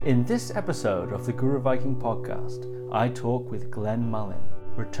In this episode of the Guru Viking podcast, I talk with Glenn Mullen,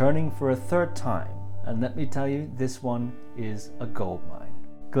 returning for a third time, and let me tell you, this one is a goldmine.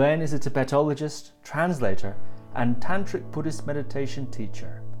 Glenn is a Tibetologist, translator, and Tantric Buddhist meditation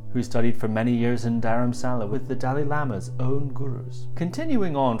teacher who studied for many years in Dharamsala with the Dalai Lama's own gurus.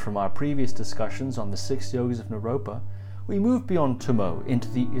 Continuing on from our previous discussions on the 6 yogas of Naropa, we move beyond Tummo into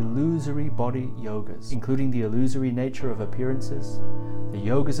the illusory body yogas, including the illusory nature of appearances, the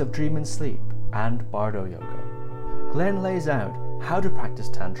yogas of dream and sleep, and Bardo Yoga. Glenn lays out how to practice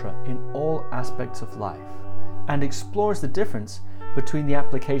Tantra in all aspects of life and explores the difference between the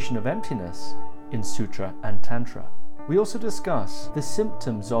application of emptiness in Sutra and Tantra. We also discuss the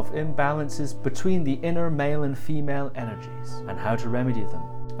symptoms of imbalances between the inner male and female energies and how to remedy them,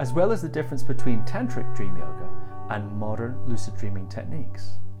 as well as the difference between Tantric Dream Yoga and modern lucid dreaming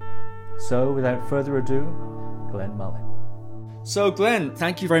techniques. So, without further ado, Glenn Mullen. So, Glenn,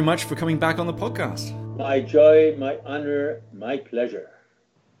 thank you very much for coming back on the podcast. My joy, my honor, my pleasure.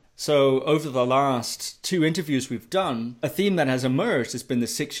 So, over the last 2 interviews we've done, a theme that has emerged has been the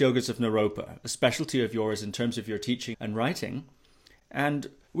 6 yogas of Naropa, a specialty of yours in terms of your teaching and writing.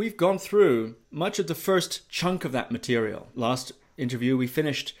 And we've gone through much of the first chunk of that material. Last interview, we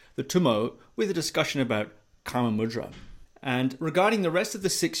finished the Tummo with a discussion about Kama Mudra. And regarding the rest of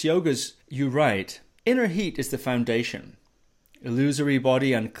the 6 yogas, you write, inner heat is the foundation, illusory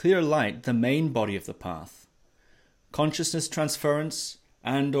body and clear light the main body of the path. Consciousness transference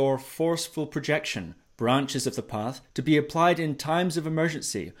and or forceful projection, branches of the path to be applied in times of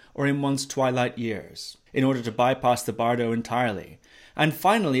emergency or in one's twilight years, in order to bypass the bardo entirely. And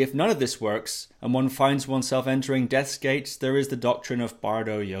finally, if none of this works, and one finds oneself entering death's gates, there is the doctrine of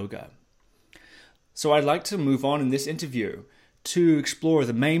Bardo Yoga. So I'd like to move on in this interview to explore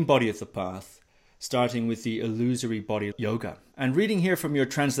the main body of the path, starting with the illusory body yoga. And reading here from your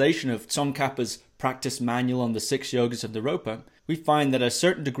translation of Tsongkhapa's practice manual on the 6 yogas of Naropa, we find that a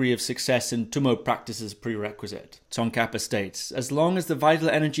certain degree of success in Tummo practice is a prerequisite. Tsongkhapa states, as long as the vital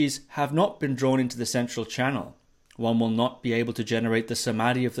energies have not been drawn into the central channel, one will not be able to generate the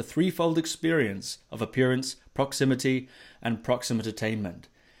samadhi of the threefold experience of appearance, proximity, and proximate attainment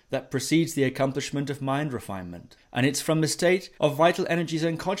that precedes the accomplishment of mind refinement. And it's from the state of vital energies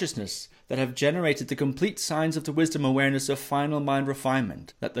and consciousness that have generated the complete signs of the wisdom awareness of final mind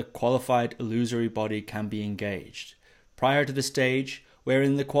refinement that the qualified illusory body can be engaged. Prior to the stage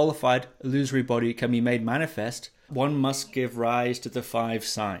wherein the qualified illusory body can be made manifest, one must give rise to the 5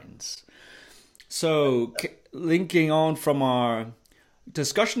 signs. So, linking on from our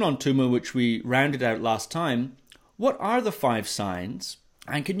discussion on Tummo, which we rounded out last time, what are the 5 signs?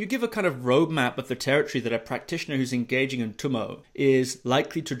 And can you give a kind of roadmap of the territory that a practitioner who's engaging in Tummo is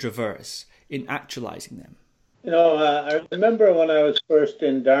likely to traverse in actualizing them? I remember when I was first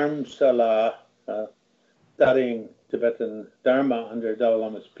in Dharamsala studying Tibetan Dharma under Dalai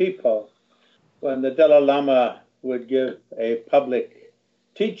Lama's people, when the Dalai Lama would give a public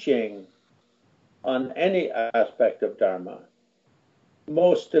teaching on any aspect of Dharma,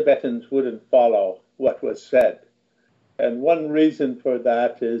 most Tibetans wouldn't follow what was said. And one reason for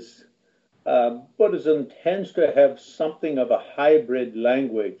that is Buddhism tends to have something of a hybrid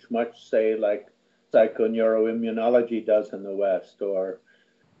language, much say like psychoneuroimmunology does in the West, or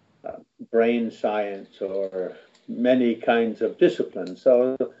brain science, or many kinds of disciplines.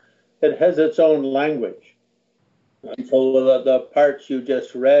 So it has its own language. And so the parts you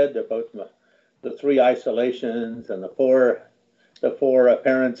just read about the 3 isolations and the four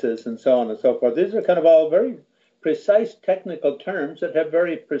appearances and so on and so forth, these are kind of all very precise technical terms that have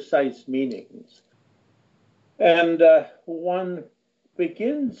very precise meanings. And one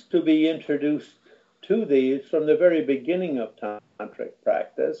begins to be introduced to these from the very beginning of tantric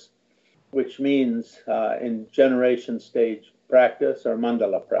practice, which means in generation stage practice or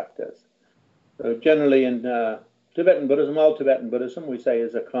mandala practice. So generally in Tibetan Buddhism, all Tibetan Buddhism, we say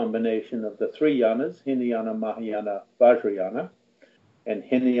is a combination of the 3 yanas, Hinayana, Mahayana, Vajrayana. And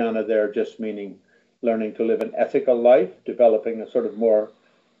Hinayana there just meaning learning to live an ethical life, developing a sort of more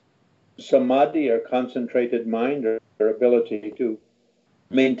samadhi or concentrated mind or ability to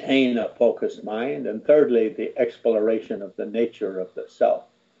maintain a focused mind. And thirdly, the exploration of the nature of the self,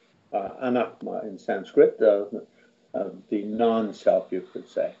 anatma in Sanskrit, the non-self, you could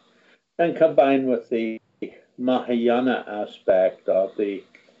say. And combined with the Mahayana aspect of the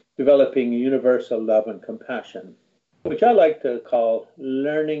developing universal love and compassion, which I like to call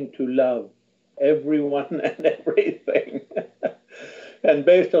learning to love everyone and everything. And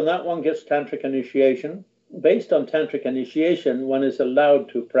based on that, one gets tantric initiation. Based on tantric initiation, one is allowed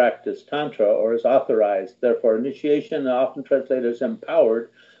to practice tantra or is authorized. Therefore, initiation, often translated as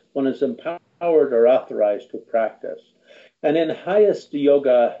empowered, one is empowered or authorized to practice. And in highest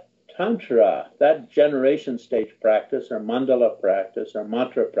yoga tantra, that generation stage practice or mandala practice or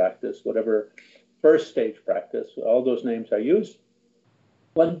mantra practice, whatever first stage practice, all those names are used,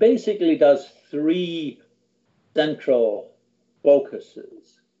 one basically does three central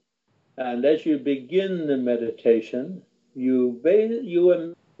focuses. And as you begin the meditation, you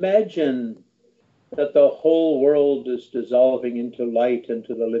imagine that the whole world is dissolving into light,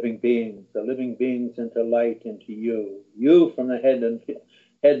 into the living beings into light, into you from the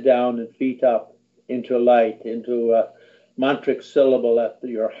head down and feet up, into light, into a mantric syllable at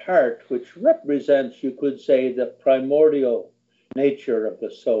your heart, which represents, you could say, the primordial nature of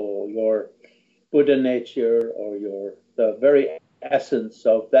the soul, your Buddha nature, or the very essence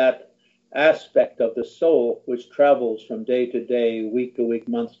of that aspect of the soul which travels from day to day, week to week,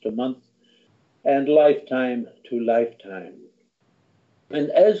 month to month, and lifetime to lifetime. And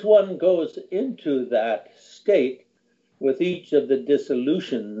as one goes into that state, with each of the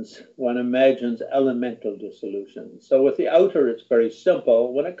dissolutions, one imagines elemental dissolutions. So with the outer, it's very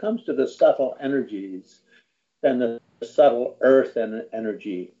simple. When it comes to the subtle energies, then the subtle earth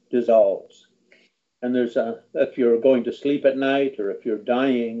energy dissolves. And if you're going to sleep at night, or if you're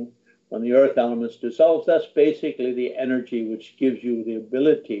dying, when the earth elements dissolves, that's basically the energy which gives you the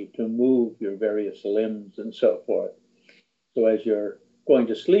ability to move your various limbs and so forth. So as you're going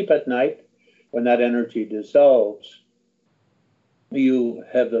to sleep at night, when that energy dissolves, you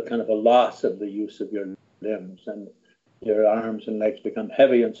have the kind of a loss of the use of your limbs, and your arms and legs become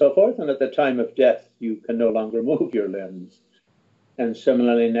heavy and so forth. And at the time of death, you can no longer move your limbs. And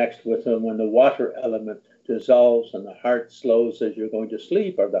similarly, next with them, when the water element dissolves and the heart slows as you're going to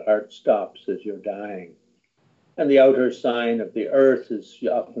sleep, or the heart stops as you're dying. And the outer sign of the earth is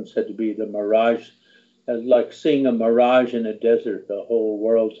often said to be the mirage, like seeing a mirage in a desert. The whole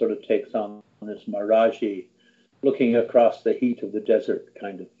world sort of takes on this mirage-y, looking across the heat of the desert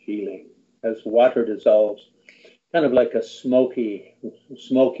kind of feeling. As water dissolves, kind of like a smoky,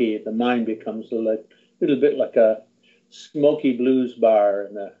 the mind becomes a little bit like a smoky blues bar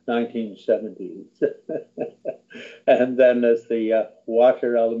in the 1970s. And then as the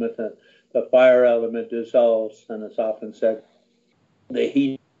water element, the fire element dissolves, and it's often said the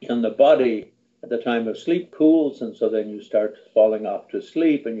heat on the body at the time of sleep cools, and so then you start falling off to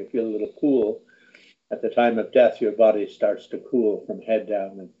sleep and you feel a little cool. At the time of death, your body starts to cool from head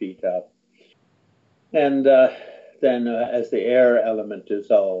down and feet up. And then as the air element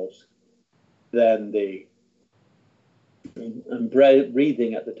dissolves, then the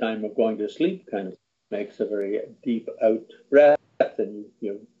breathing at the time of going to sleep kind of makes a very deep out breath, and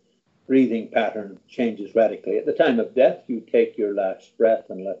your breathing pattern changes radically. At the time of death, you take your last breath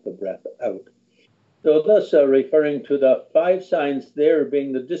and let the breath out. So thus referring to the five signs there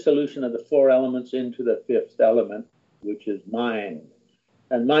being the dissolution of the four elements into the fifth element, which is mind.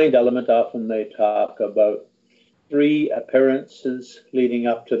 And mind element, often they talk about three appearances leading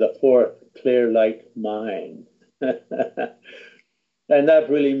up to the fourth, clear light mind. And that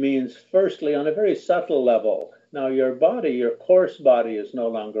really means, firstly, on a very subtle level. Now, your body, your coarse body, is no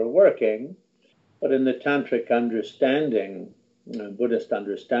longer working, but in the tantric understanding, Buddhist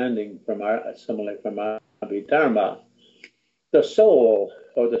understanding, similarly from Abhidharma, the soul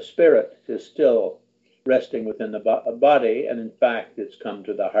or the spirit is still resting within the body, and in fact, it's come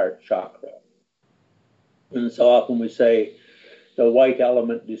to the heart chakra. And so often we say the white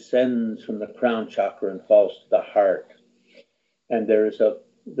element descends from the crown chakra and falls to the heart, and there's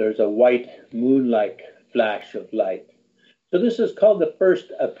a white moon-like flash of light. So this is called the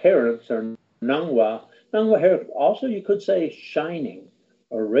first appearance, or nangwa. Nangwa here also you could say shining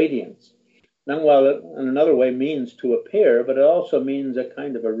or radiance. Nangwa in another way means to appear, but it also means a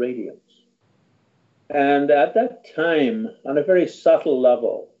kind of a radiance. And at that time, on a very subtle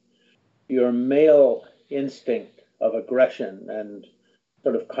level, your male instinct of aggression and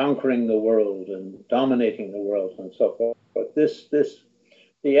sort of conquering the world and dominating the world and so forth,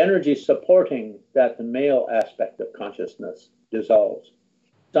 the energy supporting that male aspect of consciousness dissolves.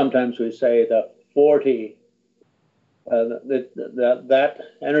 Sometimes we say the 40, that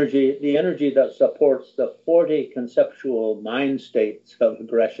energy, the energy that supports the 40 conceptual mind states of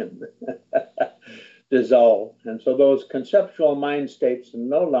aggression dissolve. And so those conceptual mind states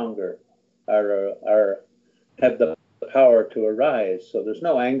no longer have the power to arise. So there's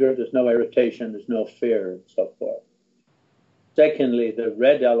no anger, there's no irritation, there's no fear, and so forth. Secondly, the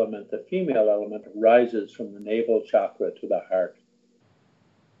red element, the female element, rises from the navel chakra to the heart.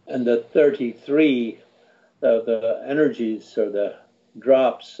 And the 33, the energies, or the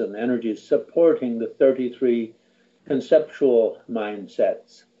drops and energies supporting the 33 conceptual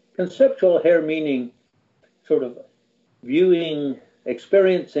mindsets, Conceptual here meaning sort of viewing,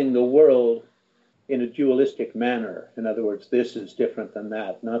 experiencing the world in a dualistic manner. In other words, this is different than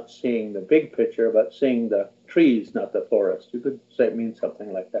that, not seeing the big picture, but seeing the trees, not the forest. You could say it means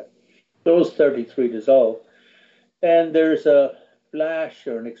something like that. Those 33 dissolve, and there's a flash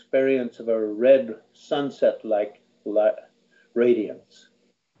or an experience of a red sunset-like radiance.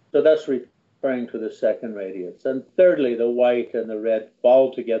 So that's referring to the second radiance. And thirdly, the white and the red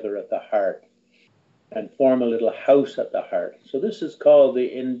fall together at the heart and form a little house at the heart. So this is called the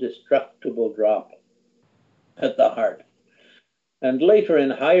indestructible drop at the heart. And later in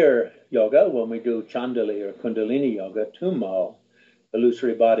higher yoga, when we do Chandali or Kundalini yoga, Tummo,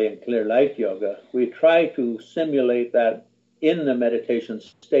 illusory body and clear light yoga, we try to simulate that in the meditation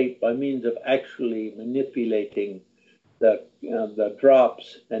state by means of actually manipulating the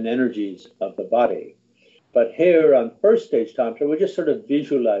drops and energies of the body. But here on first stage Tantra, we're just sort of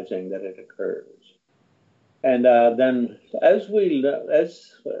visualizing that it occurs. And then as we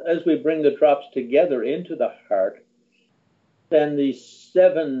bring the drops together into the heart, then the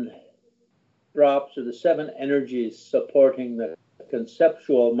 7 drops or the 7 energies supporting the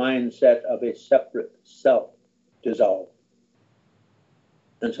conceptual mindset of a separate self dissolve.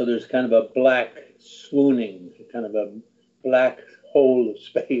 And so there's kind of a black swooning, kind of a black hole of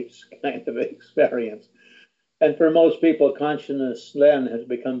space kind of experience. And for most people, consciousness then has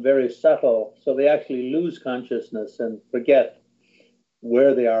become very subtle, so they actually lose consciousness and forget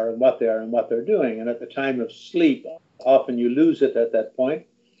where they are and what they are and what they're doing. And at the time of sleep, often you lose it at that point,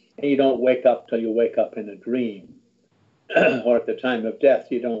 and you don't wake up till you wake up in a dream. Or at the time of death,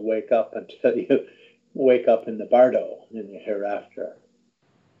 you don't wake up until you wake up in the bardo, in the hereafter.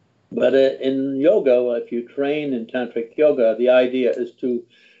 But in yoga, if you train in tantric yoga, the idea is to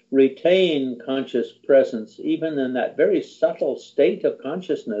retain conscious presence, even in that very subtle state of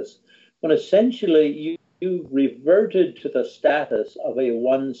consciousness, when essentially you reverted to the status of a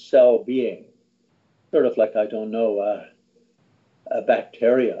one-cell being, sort of like, I don't know, a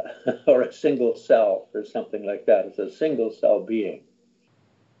bacteria or a single cell or something like that. It's a single cell being.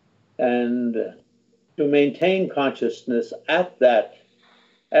 And to maintain consciousness at that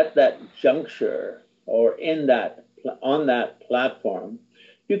juncture or on that platform,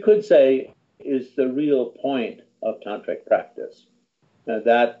 you could say is the real point of tantric practice. Now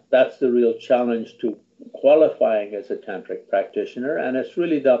that's the real challenge to qualifying as a tantric practitioner, and it's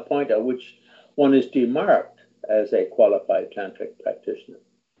really the point at which one is demarked as a qualified tantric practitioner.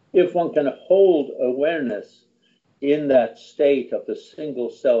 If one can hold awareness in that state of the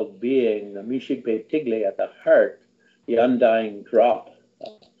single-cell being, the Mishigbe Tigli at the heart, the undying drop,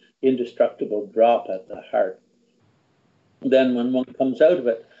 indestructible drop at the heart, then when one comes out of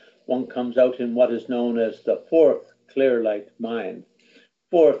it, one comes out in what is known as the fourth clear light mind.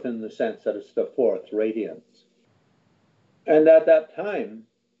 Fourth in the sense that it's the fourth radiance. And at that time,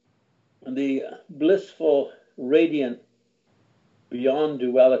 the blissful, radiant, beyond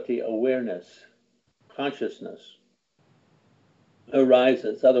duality awareness, consciousness,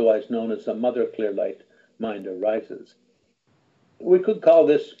 arises, otherwise known as the mother clear light mind arises. We could call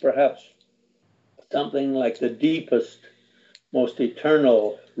this perhaps something like the deepest, most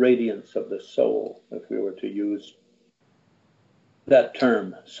eternal radiance of the soul, if we were to use that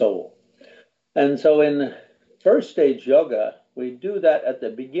term, soul. And so in first stage yoga, we do that at the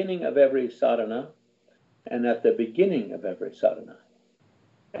beginning of every sadhana and at the beginning of every sadhana.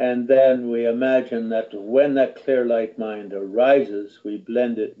 And then we imagine that when that clear light mind arises, we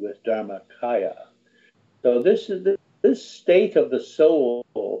blend it with Dharmakaya. So this state of the soul,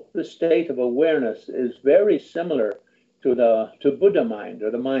 this state of awareness is very similar to Buddha mind,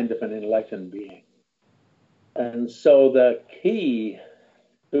 or the mind of an enlightened being. And so the key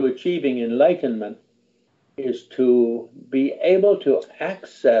to achieving enlightenment is to be able to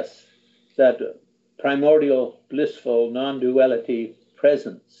access that primordial, blissful, non-duality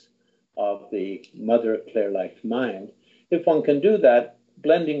presence of the mother clear light mind. If one can do that,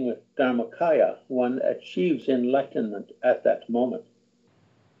 blending with Dharmakaya, one achieves enlightenment at that moment.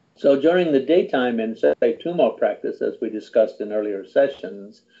 So during the daytime in, say, Tummo practice, as we discussed in earlier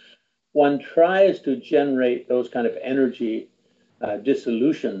sessions, one tries to generate those kind of energy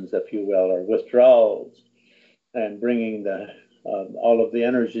dissolutions, if you will, or withdrawals, and bringing all of the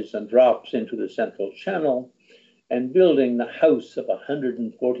energies and drops into the central channel, and building the house of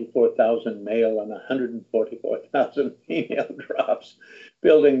 144,000 male and 144,000 female drops,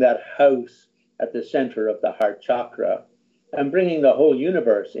 building that house at the center of the heart chakra, and bringing the whole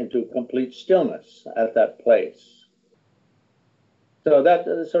universe into complete stillness at that place. So that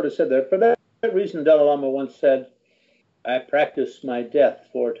sort of said there. For that reason, Dalai Lama once said, I practice my death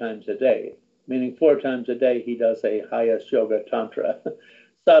 4 times a day, meaning 4 times a day he does a highest yoga tantra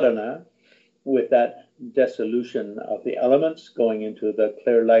sadhana with that dissolution of the elements going into the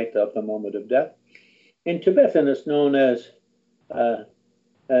clear light of the moment of death. In Tibetan, it's known as uh,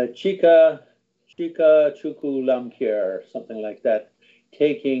 Chika Chuku Lamkir, something like that,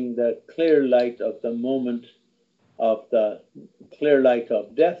 taking the clear light of the moment of the clear light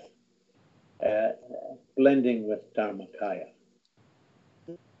of death, blending with Dharmakaya.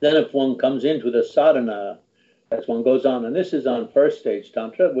 Then if one comes into the sadhana, as one goes on, and this is on first stage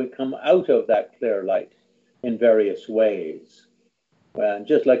Tantra, we come out of that clear light in various ways. And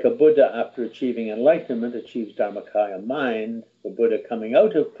just like a Buddha, after achieving enlightenment, achieves Dharmakaya mind, the Buddha coming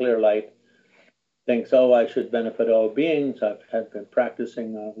out of clear light thinks, oh, I should benefit all beings. I've been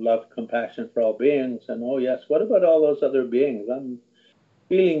practicing love, compassion for all beings. And oh, yes, what about all those other beings? I'm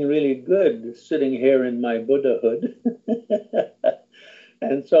feeling really good sitting here in my Buddhahood.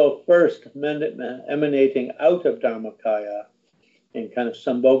 And so first emanating out of Dharmakaya in kind of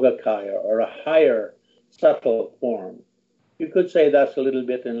Sambhogakaya, or a higher subtle form. You could say that's a little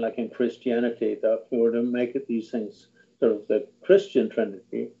bit in Christianity, that if we were to make it these things sort of the Christian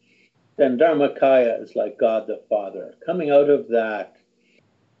Trinity, then Dharmakaya is like God the Father. Coming out of that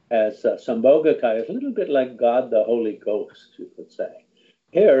as Sambhogakaya is a little bit like God the Holy Ghost, you could say.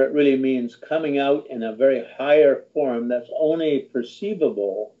 Here it really means coming out in a very higher form that's only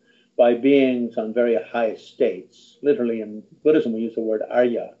perceivable by beings on very high states. Literally in Buddhism we use the word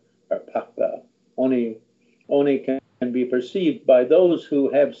Arya or Pakpa. Only can be perceived by those who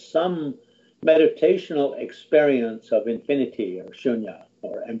have some meditational experience of infinity or shunya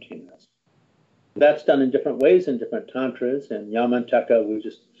or emptiness. That's done in different ways in different tantras. In Yamantaka, we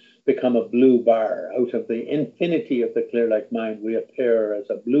just become a blue bar. Out of the infinity of the clear light mind, we appear as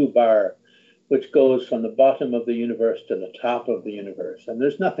a blue bar, which goes from the bottom of the universe to the top of the universe. And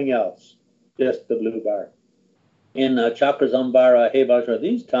there's nothing else, just the blue bar. In Chakrazambara, Hevajra,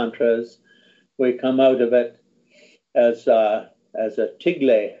 these tantras, we come out of it as a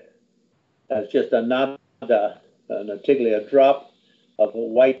tigle, as just a nada, and a tigle, a drop of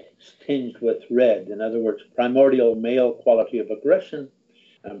white tinged with red. In other words, primordial male quality of aggression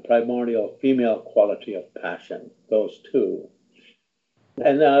and primordial female quality of passion, those two.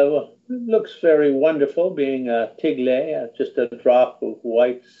 And it looks very wonderful being a tigle, just a drop of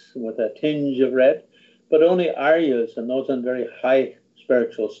white with a tinge of red, but only Aryas and those in very high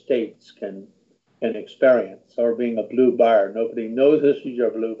spiritual states can experience, or being a blue bar. Nobody knows this is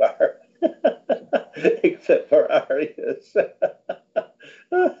your blue bar except for Aryas.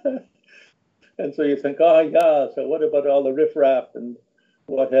 And so you think, oh yeah, so what about all the riffraff and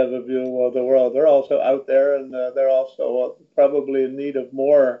what have you of the world? They're also out there, and they're also probably in need of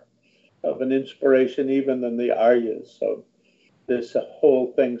more of an inspiration even than the Aryas. So this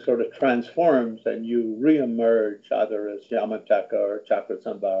whole thing sort of transforms, and you re-emerge either as Yamantaka or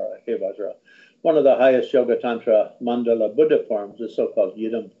Chakrazambara, Hevajra. One of the highest Yoga Tantra Mandala Buddha forms, the so-called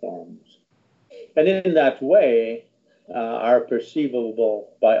Yidam forms. And in that way, are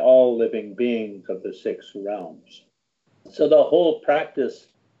perceivable by all living beings of the 6 realms. So the whole practice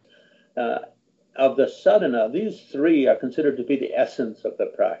of the sadhana, these 3 are considered to be the essence of the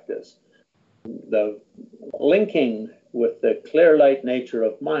practice. The linking with the clear light nature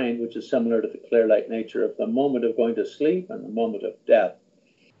of mind, which is similar to the clear light nature of the moment of going to sleep and the moment of death.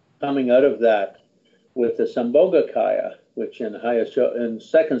 Coming out of that with the Sambhogakaya, which in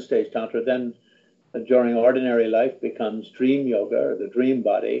second stage Tantra, then during ordinary life becomes dream yoga, or the dream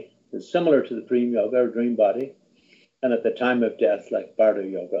body, is similar to the dream yoga or dream body, and at the time of death, like Bardo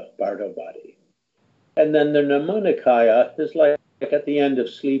yoga, Bardo body. And then the Nirmanakaya is like at the end of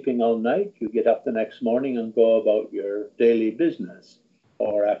sleeping all night, you get up the next morning and go about your daily business.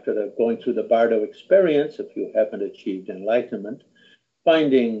 Or after going through the Bardo experience, if you haven't achieved enlightenment,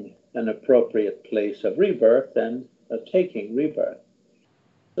 finding an appropriate place of rebirth and taking rebirth.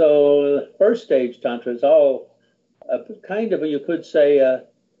 So the first stage Tantra is all kind of, you could say,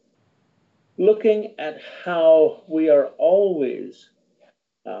 looking at how we are always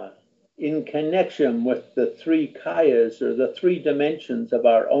in connection with the 3 kayas, or the 3 dimensions of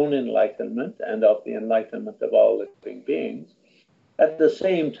our own enlightenment and of the enlightenment of all living beings. At the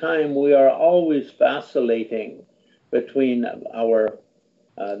same time, we are always vacillating between our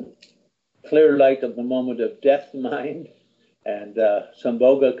clear light of the moment of death mind and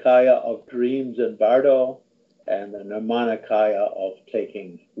Sambhogakaya of dreams and Bardo, and the Nirmanakaya of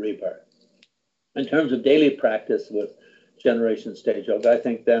taking rebirth. In terms of daily practice with generation stage yoga, I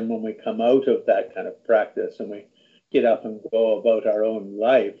think then when we come out of that kind of practice and we get up and go about our own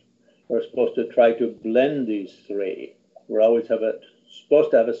life, we're supposed to try to blend these 3 we're always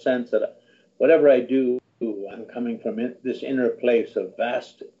supposed to have a sense that whatever I do, I'm coming from this inner place of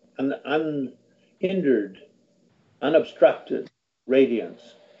vast, unhindered, unobstructed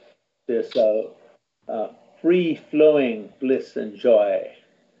radiance, this free-flowing bliss and joy.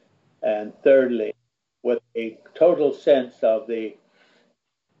 And thirdly, with a total sense of the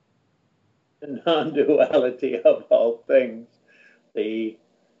non-duality of all things, the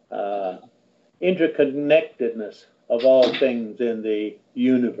interconnectedness of all things in the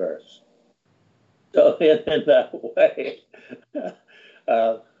universe. So in that way,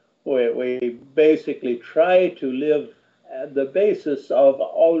 we basically try to live at the basis of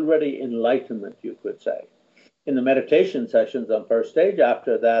already enlightenment, you could say. In the meditation sessions on first stage,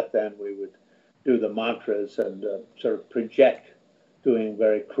 after that, then we would do the mantras and sort of project doing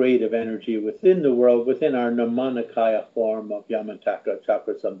very creative energy within the world, within our Namanikaya form of Yamantaka,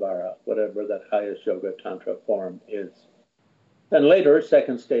 Chakrasambhara, whatever that highest yoga tantra form is. Then later,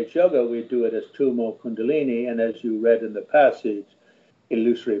 second stage yoga, we do it as Tumo Kundalini, and as you read in the passage,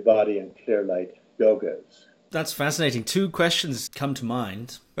 illusory body and clear light yogas. That's fascinating. Two questions come to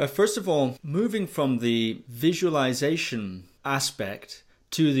mind. First of all, moving from the visualization aspect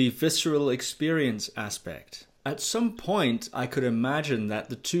to the visceral experience aspect. At some point, I could imagine that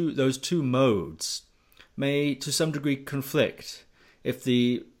those two modes may, to some degree, conflict. If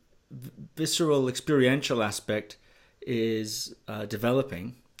the visceral experiential aspect is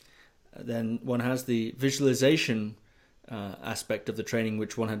developing, then one has the visualization aspect of the training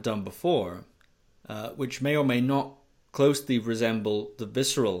which one had done before, which may or may not closely resemble the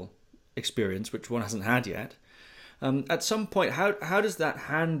visceral experience, which one hasn't had yet. At some point, how does that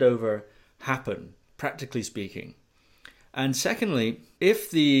handover happen, practically speaking? And secondly, if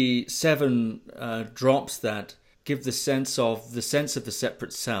the 7 drops that give the sense of the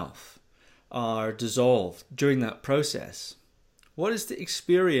separate self are dissolved during that process, what is the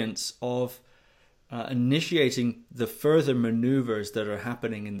experience of initiating the further maneuvers that are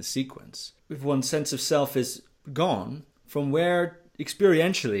happening in the sequence? If one's sense of self is gone, from where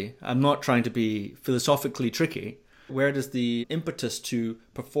experientially, I'm not trying to be philosophically tricky, where does the impetus to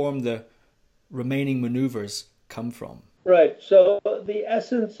perform the remaining maneuvers come from? Right. So the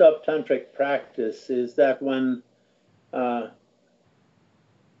essence of tantric practice is that one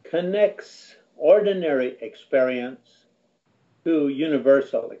connects ordinary experience to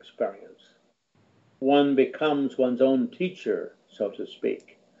universal experience. One becomes one's own teacher, so to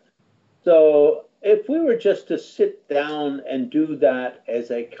speak. So if we were just to sit down and do that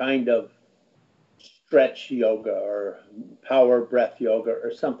as a kind of stretch yoga or power breath yoga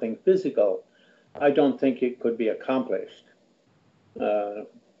or something physical, I don't think it could be accomplished. The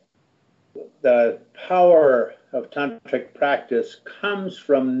power of tantric practice comes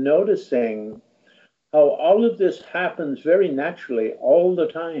from noticing how all of this happens very naturally all the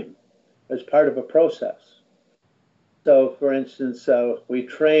time as part of a process. So, for instance, we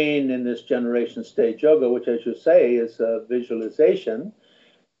train in this generation stage yoga, which, as you say, is visualization.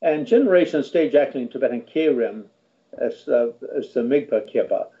 And generation stage, actually in Tibetan Keirim, as the Migpa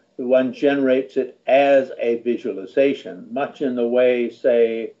Kipa, one generates it as a visualization, much in the way,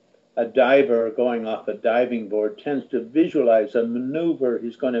 say, a diver going off a diving board tends to visualize a maneuver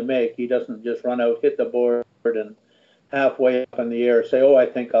he's going to make. He doesn't just run out, hit the board, and halfway up in the air say, oh, I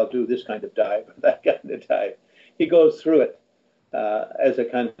think I'll do this kind of dive, that kind of dive. He goes through it as a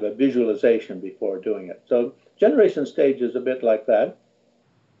kind of a visualization before doing it. So generation stage is a bit like that.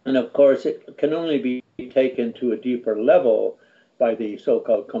 And of course, it can only be taken to a deeper level by the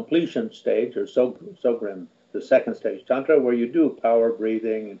so-called completion stage, or Sogrim, the second stage Tantra, where you do power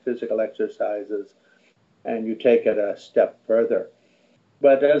breathing and physical exercises, and you take it a step further.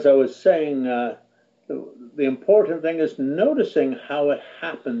 But as I was saying, the important thing is noticing how it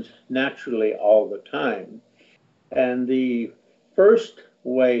happens naturally all the time. And the first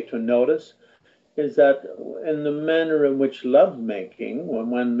way to notice is that in the manner in which love making, when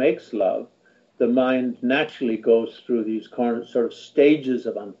one makes love, the mind naturally goes through these sort of stages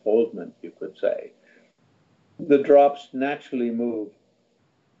of unfoldment, you could say. The drops naturally move,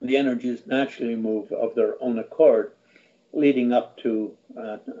 the energies naturally move of their own accord, leading up to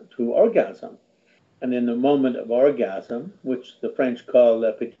orgasm. And in the moment of orgasm, which the French call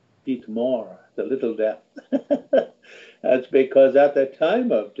la petite mort, the little death, that's because at the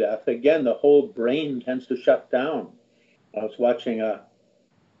time of death, again, the whole brain tends to shut down. I was watching a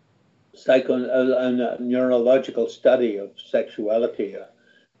neurological study of sexuality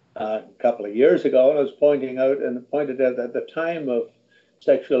a couple of years ago, and I was pointed out that at the time of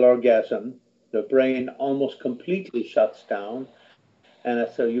sexual orgasm, the brain almost completely shuts down, and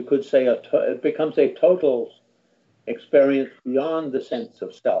so you could say it becomes a total experience beyond the sense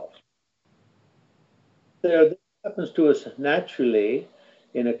of self. This happens to us naturally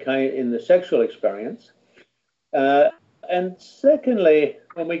in the sexual experience. And secondly,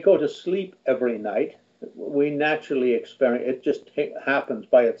 when we go to sleep every night, we naturally experience it, just happens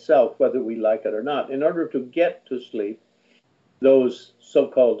by itself, whether we like it or not. In order to get to sleep, those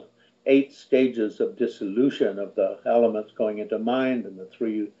so-called 8 stages of dissolution of the elements going into mind and the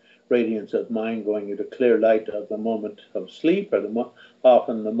 3 radiance of mind going into clear light of the moment of sleep, or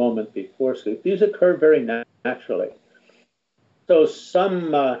often the moment before sleep, these occur very naturally. So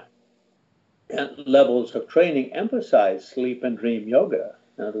some levels of training emphasize sleep and dream yoga.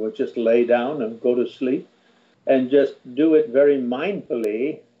 In other words, just lay down and go to sleep and just do it very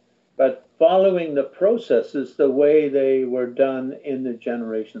mindfully, but following the processes the way they were done in the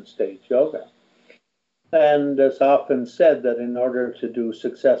generation stage yoga. And it's often said that in order to do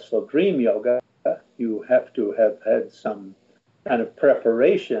successful dream yoga, you have to have had some kind of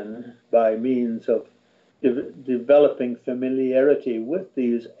preparation by means of developing familiarity with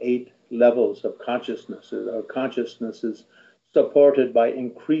these 8 levels of consciousnesses, or consciousnesses supported by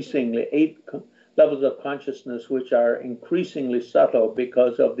increasingly 8 levels of consciousness, which are increasingly subtle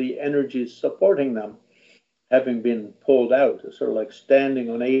because of the energies supporting them having been pulled out. It's sort of like standing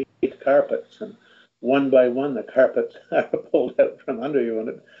on 8 carpets, and one by one the carpets are pulled out from under you,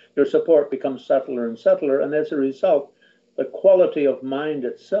 and your support becomes subtler and subtler, and as a result, the quality of mind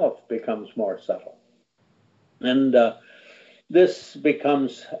itself becomes more subtle. And this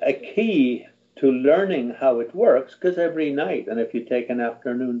becomes a key to learning how it works, because every night, and if you take an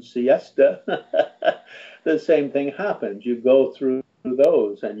afternoon siesta, the same thing happens. You go through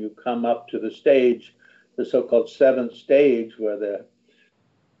those and you come up to the stage, the so-called 7th stage, where the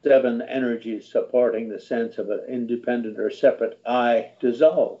 7 energies supporting the sense of an independent or separate I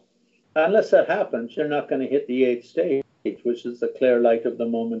dissolve. Unless that happens, you're not going to hit the 8th stage, which is the clear light of the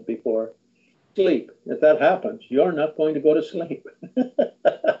moment before sleep. If that happens, you're not going to go to sleep.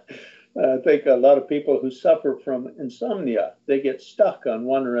 I think a lot of people who suffer from insomnia, they get stuck on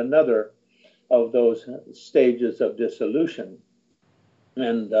one or another of those stages of dissolution.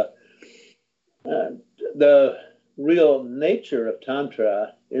 And the real nature of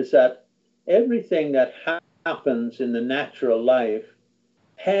Tantra is that everything that happens in the natural life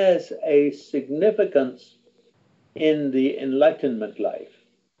has a significance in the enlightenment life.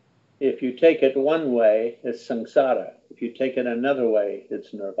 If you take it one way, it's samsara. If you take it another way,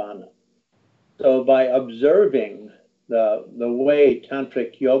 it's nirvana. So by observing the way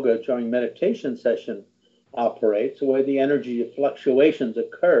tantric yoga during meditation session operates, the way the energy fluctuations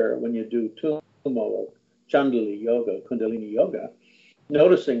occur when you do Tummo or Chandali yoga, Kundalini yoga,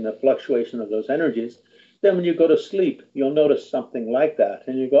 noticing the fluctuation of those energies, then when you go to sleep, you'll notice something like that.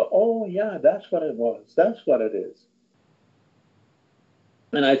 And you go, oh yeah, that's what it was. That's what it is.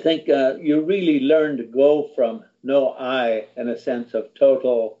 And I think you really learn to go from no I, in a sense of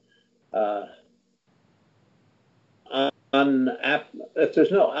total, if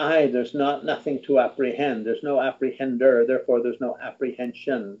there's no I, there's nothing to apprehend. There's no apprehender, therefore there's no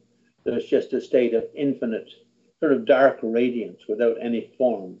apprehension. There's just a state of infinite, sort of dark radiance without any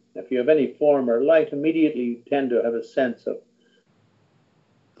form. If you have any form or light, immediately you tend to have a sense of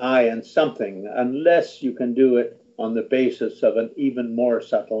I and something, unless you can do it on the basis of an even more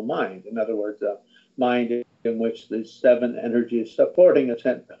subtle mind. In other words, a mind in which the 7 energies supporting a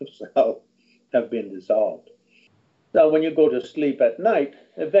sense of self have been dissolved. Now, when you go to sleep at night,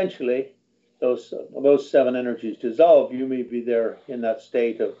 eventually those 7 energies dissolve. You may be there in that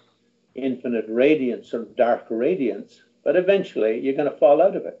state of infinite radiance or dark radiance, but eventually you're going to fall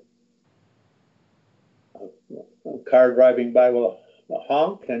out of it. A car driving by will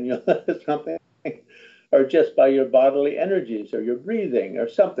honk and you'll something, or just by your bodily energies or your breathing or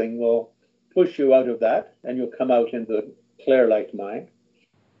something will push you out of that, and you'll come out into the clear light mind.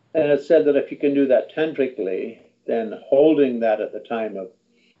 And it's said that if you can do that tantrically, then holding that at the time of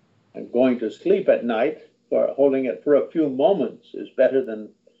going to sleep at night, or holding it for a few moments, is better than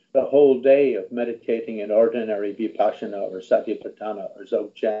the whole day of meditating in ordinary vipassana or satipatthana or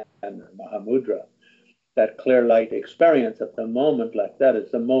dzogchen or mahamudra. That clear light experience at the moment like that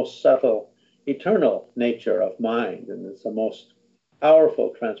is the most subtle, eternal nature of mind, and it's the most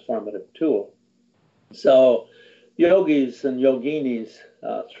powerful transformative tool. So yogis and yoginis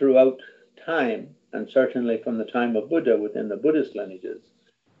throughout time, and certainly from the time of Buddha within the Buddhist lineages,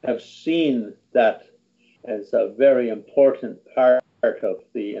 have seen that as a very important part of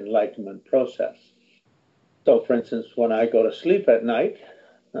the enlightenment process. So for instance, when I go to sleep at night,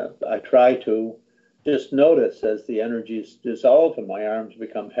 I try to just notice as the energies dissolve and my arms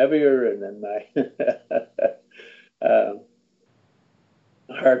become heavier, and then Uh,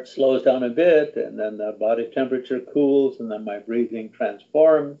 Heart slows down a bit, and then the body temperature cools, and then my breathing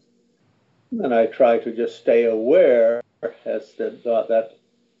transforms. And I try to just stay aware as that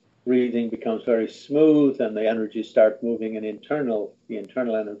breathing becomes very smooth and the energy start moving and the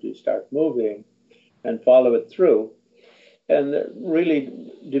internal energy start moving, and follow it through. And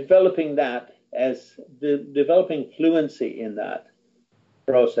really developing that as developing fluency in that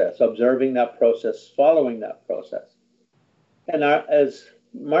process, observing that process, following that process. And as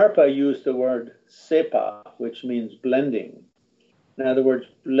Marpa used the word sepa, which means blending. In other words,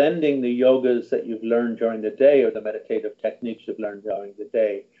 blending the yogas that you've learned during the day or the meditative techniques you've learned during the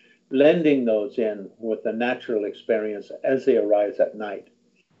day, blending those in with the natural experience as they arise at night.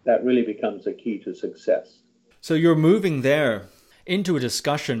 That really becomes the key to success. So you're moving there into a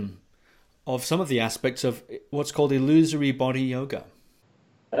discussion of some of the aspects of what's called illusory body yoga.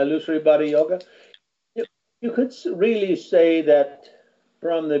 Illusory body yoga? You could really say that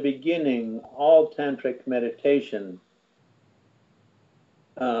from the beginning, all tantric meditation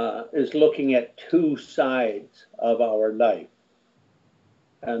is looking at two sides of our life.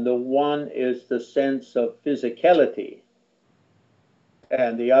 And the one is the sense of physicality,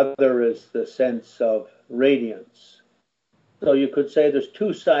 and the other is the sense of radiance. So you could say there's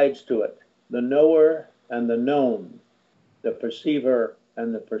two sides to it, the knower and the known, the perceiver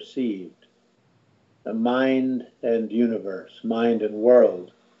and the perceived, the mind and universe, mind and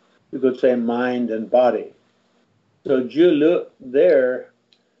world. You could say mind and body. So Julu there,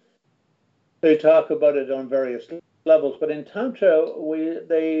 they talk about it on various levels, but in Tantra,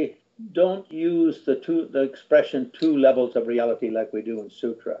 they don't use the expression two levels of reality like we do in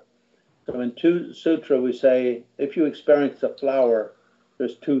Sutra. So in Sutra, we say, if you experience a flower,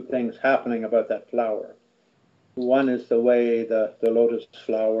 there's two things happening about that flower. One is the way the lotus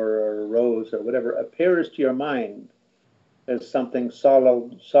flower or rose or whatever appears to your mind as something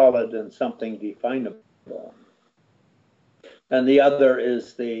solid and something definable. And the other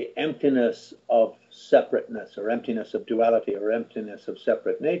is the emptiness of separateness, or emptiness of duality, or emptiness of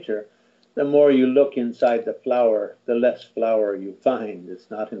separate nature. The more you look inside the flower, the less flower you find. It's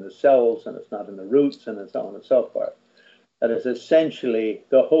not in the cells, and it's not in the roots, and so on and so forth. That is essentially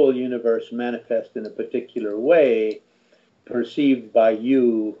the whole universe manifest in a particular way, perceived by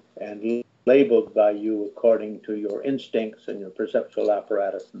you and labeled by you according to your instincts and your perceptual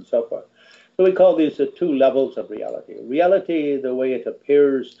apparatus and so forth. So we call these the two levels of reality. Reality, the way it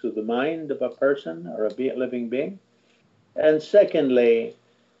appears to the mind of a person or a living being. And secondly,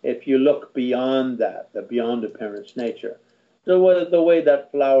 if you look beyond that, the beyond appearance nature, the way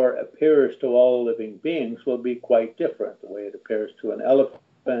that flower appears to all living beings will be quite different. The way it appears to an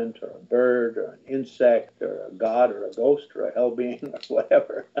elephant or a bird or an insect or a god or a ghost or a hell being or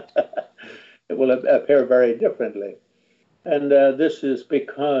whatever. It will appear very differently. And this is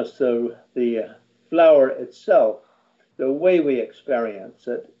because the flower itself, the way we experience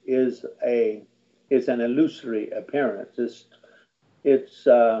it, is an illusory appearance. It's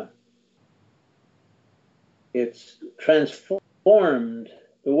transformed.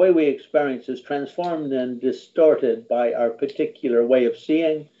 The way we experience is transformed and distorted by our particular way of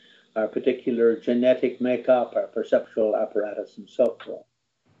seeing, our particular genetic makeup, our perceptual apparatus, and so forth.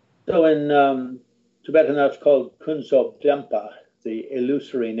 So in Tibetan, that's called Kunsob Dempa, the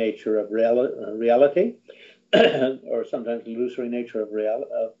illusory nature of reality, or sometimes illusory nature of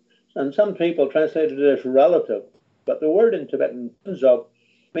reality. And some people translate it as relative, but the word in Tibetan, Kunsob,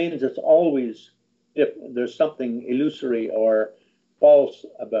 means it's always different. There's something illusory or false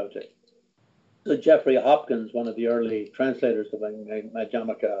about it. So Geoffrey Hopkins, one of the early translators of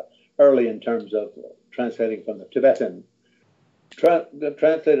Madhyamaka, early in terms of translating from the Tibetan,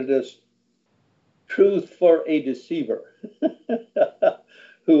 translated as truth for a deceiver.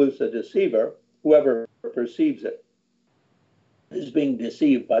 Who is a deceiver? Whoever perceives it is being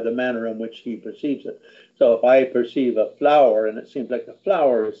deceived by the manner in which he perceives it. So if I perceive a flower and it seems like the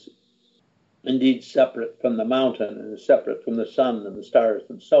flower is indeed separate from the mountain and is separate from the sun and the stars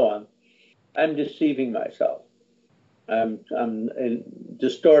and so on, I'm deceiving myself. I'm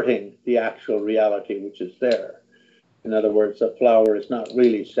distorting the actual reality which is there. In other words, the flower is not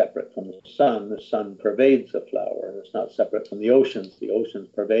really separate from the sun pervades the flower, and it's not separate from the oceans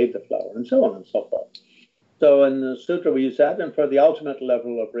pervade the flower, and so on and so forth. So in the sutra we use that, and for the ultimate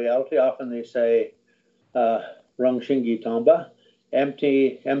level of reality, often they say, Rang Shingi Tamba,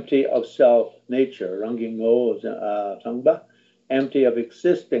 empty of self-nature, Rangi Ngo Tangba, empty of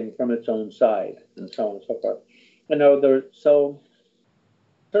existing from its own side, and so on and so forth. You know, so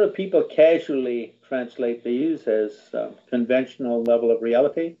sort of people casually translate these as conventional level of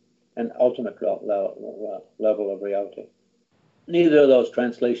reality, an ultimate level of reality. Neither of those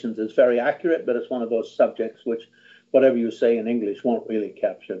translations is very accurate, but it's one of those subjects which, whatever you say in English, won't really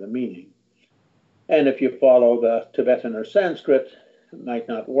capture the meaning. And if you follow the Tibetan or Sanskrit, it might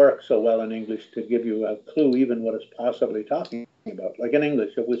not work so well in English to give you a clue even what it's possibly talking about. Like in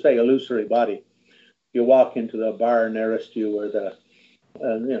English, if we say illusory body, you walk into the bar nearest you or the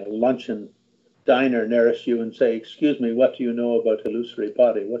luncheon diner nearest you and say, "Excuse me, what do you know about illusory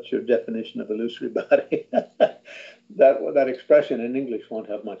body? What's your definition of illusory body?" that expression in English won't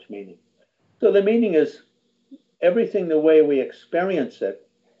have much meaning. So the meaning is everything the way we experience it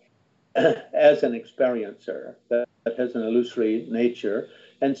as an experiencer that has an illusory nature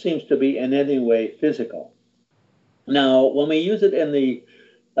and seems to be in any way physical. Now, when we use it in the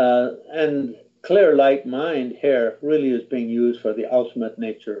and clear light mind here really is being used for the ultimate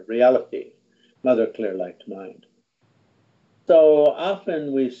nature of reality, Mother Clear Light Mind. So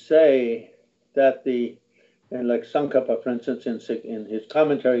often we say that like Tsongkhapa, for instance, in his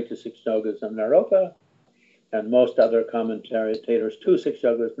commentary to Six Yogas and Naropa, and most other commentators to Six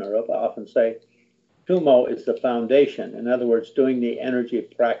Yogas and Naropa often say, Tumo is the foundation. In other words, doing the energy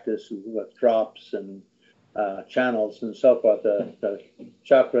practice with drops and channels and so forth, the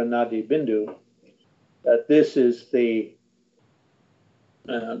chakra nadi bindu, that this is the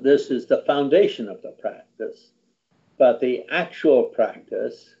foundation of the practice. But the actual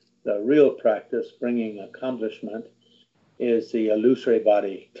practice, the real practice bringing accomplishment, is the illusory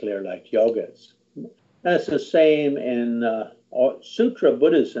body clear light yogas. That's the same in Sutra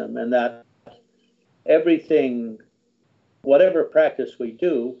Buddhism, in that everything, whatever practice we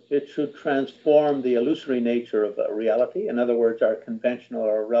do, it should transform the illusory nature of reality. In other words, our conventional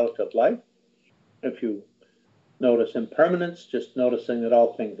or relative life. If you notice impermanence, just noticing that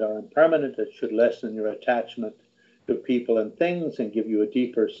all things are impermanent, it should lessen your attachment to people and things and give you a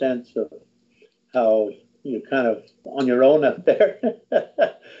deeper sense of how you're kind of on your own out there,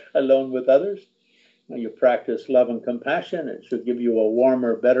 alone with others. When you practice love and compassion, it should give you a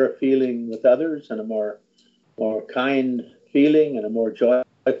warmer, better feeling with others and a more kind feeling and a more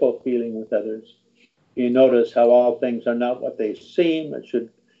joyful feeling with others. You notice how all things are not what they seem. It should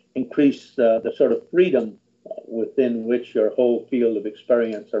increase the sort of freedom within which your whole field of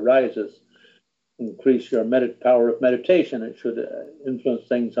experience arises. Increase your power of meditation. It should influence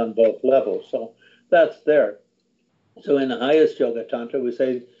things on both levels. So that's there. So in the highest Yoga Tantra, we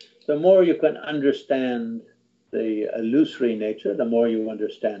say the more you can understand the illusory nature, the more you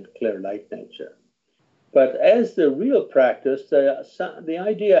understand clear light nature. But as the real practice, the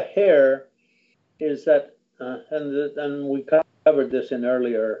idea here is that, and we covered this in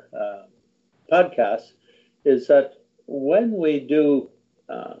earlier podcasts, is that when we do,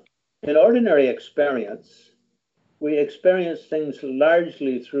 in ordinary experience, we experience things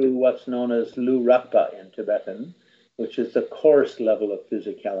largely through what's known as Lurapa in Tibetan, which is the coarse level of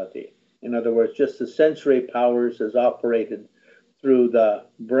physicality. In other words, just the sensory powers as operated through the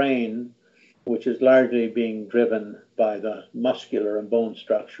brain, which is largely being driven by the muscular and bone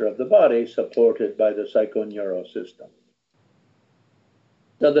structure of the body, supported by the psychoneural system.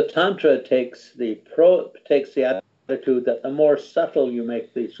 So the Tantra takes the attitude that the more subtle you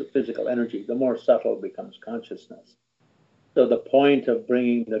make the physical energy, the more subtle becomes consciousness. So the point of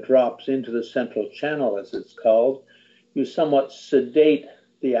bringing the drops into the central channel, as it's called, you somewhat sedate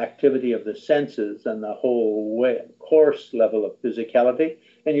the activity of the senses and the whole coarse level of physicality,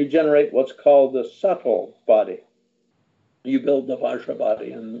 and you generate what's called the subtle body. You build the Vajra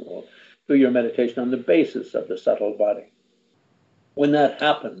body and do your meditation on the basis of the subtle body. When that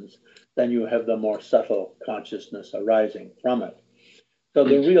happens, then you have the more subtle consciousness arising from it. So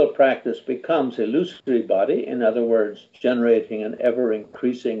the real practice becomes illusory body, in other words, generating an ever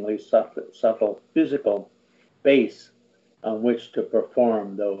increasingly subtle physical base on which to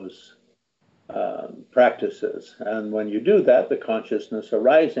perform those practices. And when you do that, the consciousness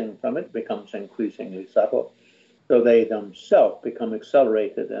arising from it becomes increasingly subtle, so they themselves become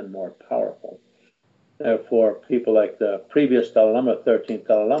accelerated and more powerful. Therefore, people like the previous Dalai Lama, 13th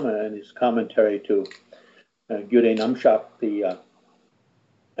Dalai Lama, in his commentary to Gyude Namshak, the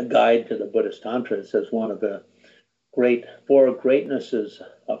guide to the Buddhist Tantra, says one of the four greatnesses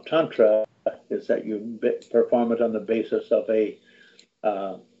of Tantra is that you perform it on the basis of a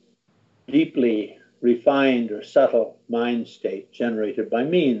deeply refined or subtle mind state generated by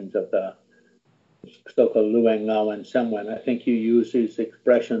means of the so-called Luang Ngao and Semwen. I think you use these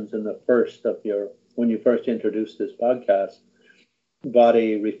expressions in the first of when you first introduced this podcast: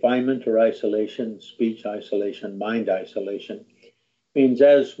 body refinement or isolation, speech isolation, mind isolation. Means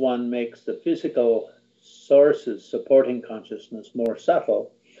as one makes the physical sources supporting consciousness more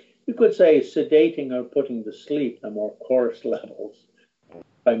subtle, you could say, sedating or putting to sleep the more coarse levels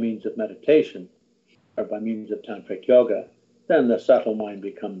by means of meditation or by means of tantric yoga, then the subtle mind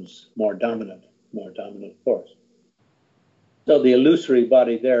becomes more dominant force. So the illusory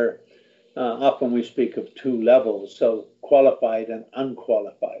body there, often we speak of two levels, so qualified and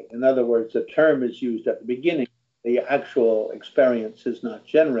unqualified. In other words, the term is used at the beginning. The actual experience is not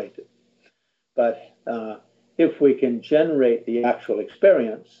generated. But if we can generate the actual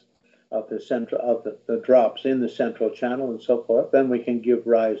experience of the drops in the central channel and so forth, then we can give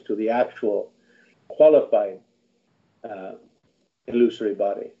rise to the actual qualified illusory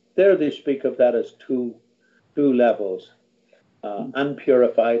body. There they speak of that as two levels,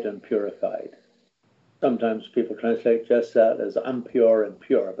 unpurified and purified. Sometimes people translate just that as impure and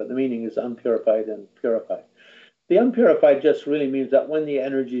pure, but the meaning is unpurified and purified. The unpurified just really means that when the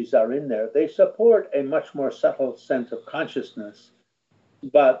energies are in there, they support a much more subtle sense of consciousness,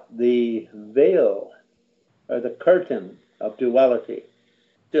 but the veil or the curtain of duality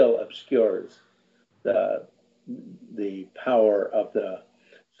still obscures the power of the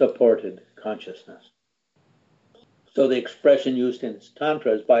supported consciousness. So the expression used in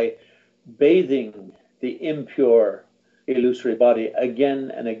Tantra is by bathing the impure illusory body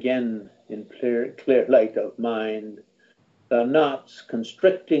again and again in clear light of mind. The knots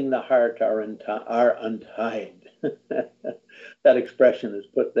constricting the heart are untied. That expression is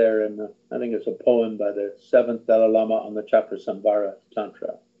put there in, I think it's a poem by the 7th Dalai Lama on the Chakrasambhara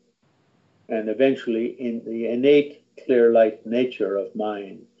Tantra. And eventually, in the innate clear light nature of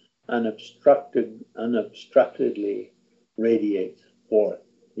mind, unobstructedly radiates forth.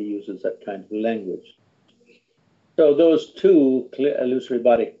 He uses that kind of language. So those two, illusory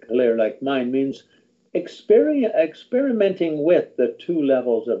body, clear like mind, means experimenting with the two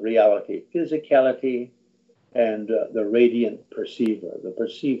levels of reality, physicality and the radiant perceiver,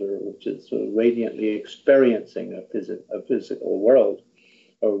 which is radiantly experiencing a physical world,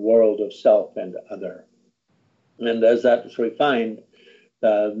 or world of self and other. And as that is refined,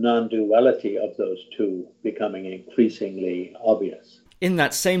 the non-duality of those two becoming increasingly obvious. In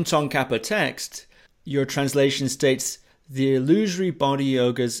that same Tsongkhapa text, your translation states, the illusory body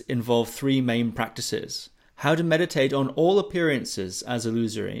yogas involve three main practices: how to meditate on all appearances as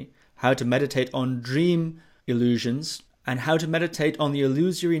illusory, how to meditate on dream illusions, and how to meditate on the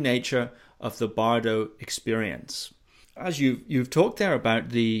illusory nature of the bardo experience. As you've talked there about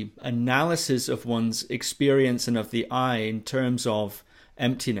the analysis of one's experience and of the I in terms of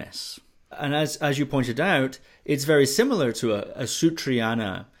emptiness. And as you pointed out, it's very similar to a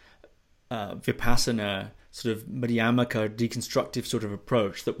Sutrayana, Vipassana, sort of Madhyamaka, deconstructive sort of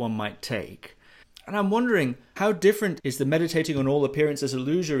approach that one might take. And I'm wondering, how different is the meditating on all appearances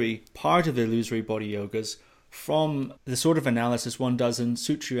illusory part of the illusory body yogas from the sort of analysis one does in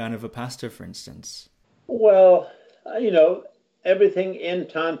Sutrayana Vipassana, for instance? Well, everything in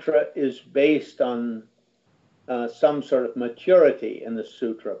Tantra is based on some sort of maturity in the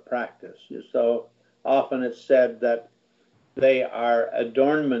sutra practice. So often it's said that they are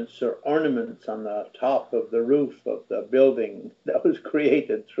adornments or ornaments on the top of the roof of the building that was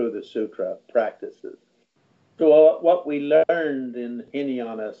created through the sutra practices. So what we learned in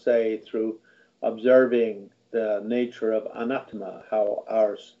Hinayana, say, through observing the nature of anattama, how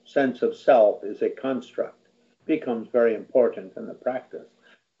our sense of self is a construct, becomes very important in the practice.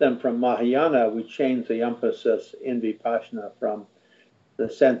 Then from Mahayana, we change the emphasis in Vipassana from the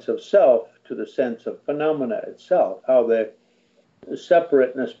sense of self to the sense of phenomena itself, how the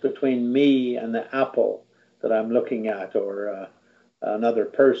separateness between me and the apple that I'm looking at, or another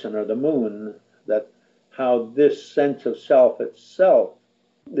person, or the moon, that how this sense of self itself,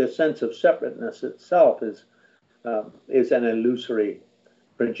 this sense of separateness itself is an illusory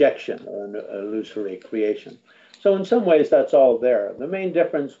projection or an illusory creation. So in some ways, that's all there. The main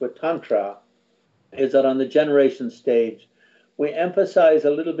difference with Tantra is that on the generation stage, we emphasize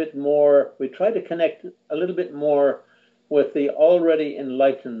a little bit more, we try to connect a little bit more with the already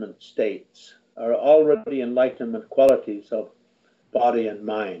enlightenment states, or already enlightenment qualities of body and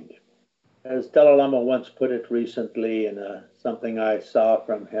mind. As Dalai Lama once put it recently in something I saw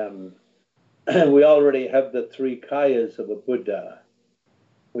from him, we already have the three kayas of a Buddha.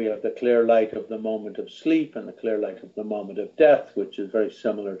 We have the clear light of the moment of sleep and the clear light of the moment of death, which is very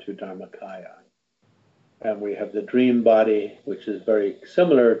similar to Dharmakaya. And we have the dream body, which is very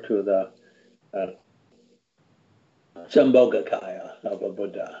similar to the Sambhogakaya of a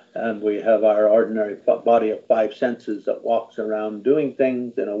Buddha. And we have our ordinary body of five senses that walks around doing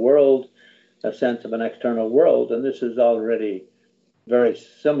things in a world, a sense of an external world. And this is already very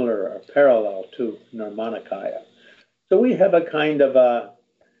similar or parallel to Nirmanakaya. So we have a kind of a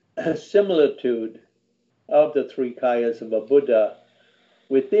similitude of the three kayas of a Buddha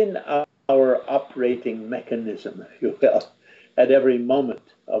within our operating mechanism, if you will, at every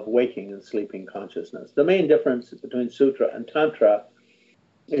moment of waking and sleeping consciousness. The main difference between Sutra and Tantra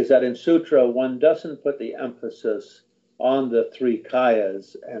is that in Sutra, one doesn't put the emphasis on the three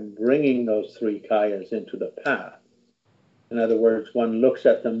kayas and bringing those three kayas into the path. In other words, one looks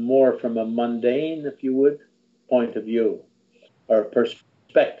at them more from a mundane, if you would, point of view or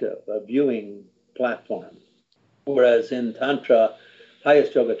perspective, a viewing platform. Whereas in Tantra,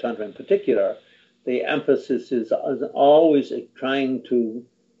 highest yoga Tantra in particular, the emphasis is always trying to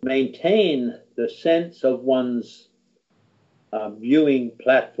maintain the sense of one's viewing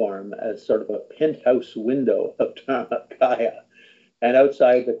platform as sort of a penthouse window of Dharmakaya. And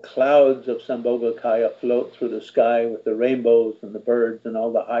outside, the clouds of Sambhogakaya float through the sky with the rainbows and the birds and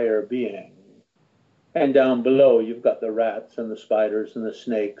all the higher beings. And down below, you've got the rats and the spiders and the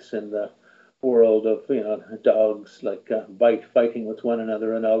snakes and the world of, dogs like fighting with one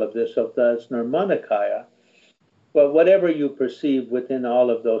another and all of this. So that's Nirmanakaya. But whatever you perceive within all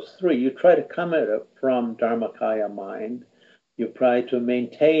of those three, you try to come at it from Dharmakaya mind. You try to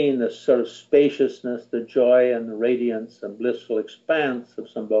maintain the sort of spaciousness, the joy and the radiance and blissful expanse of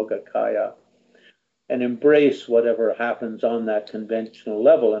Sambhogakaya, and embrace whatever happens on that conventional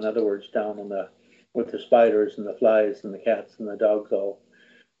level. In other words, down on with the spiders and the flies and the cats and the dogs all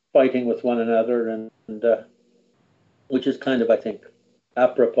fighting with one another, and which is kind of, I think,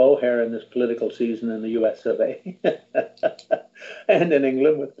 apropos here in this political season in the US of A. And in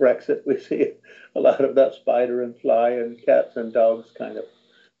England with Brexit, we see a lot of that spider and fly and cats and dogs kind of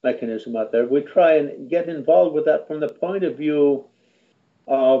mechanism out there. We try and get involved with that from the point of view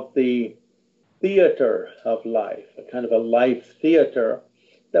of the theater of life, a kind of a life theater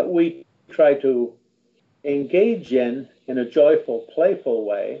that we try to engage in a joyful, playful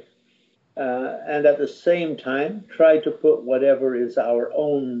way, and at the same time try to put whatever is our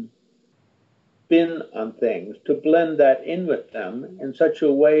own spin on things, to blend that in with them in such a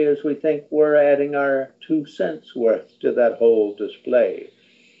way as we think we're adding our 2 cents worth to that whole display.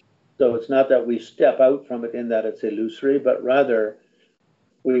 So it's not that we step out from it in that it's illusory, but rather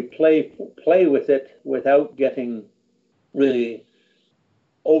we play with it without getting really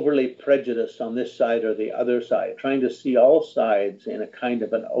overly prejudiced on this side or the other side, trying to see all sides in a kind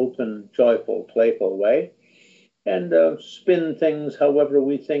of an open, joyful, playful way, and spin things however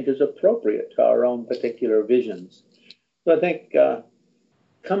we think is appropriate to our own particular visions. So I think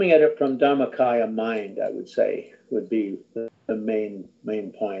coming at it from Dharmakaya mind, I would say, would be the main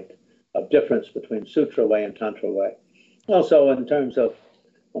point of difference between Sutra way and Tantra way. Also, in terms of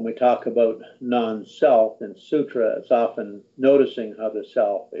when we talk about non-self in Sutra, it's often noticing how the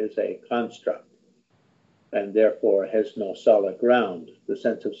self is a construct and therefore has no solid ground. The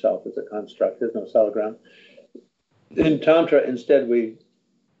sense of self is a construct, there's no solid ground. In Tantra, instead, we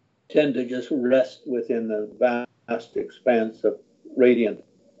tend to just rest within the vast expanse of radiant,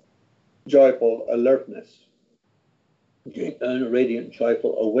 joyful alertness, radiant,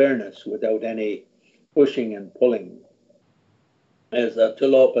 joyful awareness without any pushing and pulling. As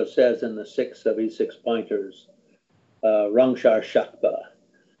Tilopa says in the 6 of his 6 pointers, Rangshar Shakpa,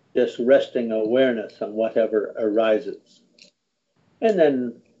 just resting awareness on whatever arises. And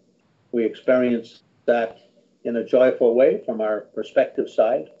then we experience that in a joyful way from our perspective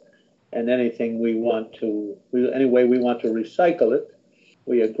side, and any way we want to recycle it,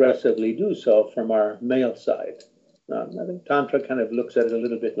 we aggressively do so from our male side. I think Tantra kind of looks at it a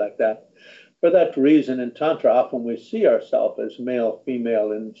little bit like that. For that reason, in Tantra, often we see ourselves as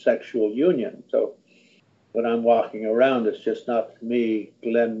male-female in sexual union. So when I'm walking around, it's just not me,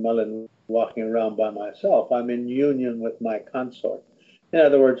 Glenn Mullen, walking around by myself. I'm in union with my consort. In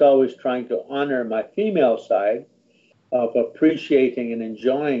other words, always trying to honor my female side of appreciating and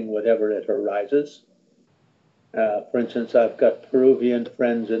enjoying whatever it arises. For instance, I've got Peruvian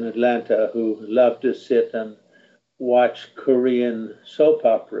friends in Atlanta who love to sit and watch Korean soap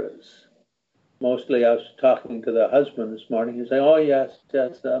operas. Mostly I was talking to the husband this morning. He's saying, oh, yes,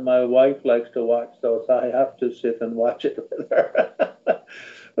 my wife likes to watch those. I have to sit and watch it with her.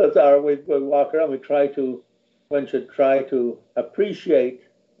 That's how we walk around. One should try to appreciate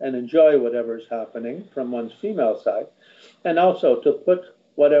and enjoy whatever's happening from one's female side, and also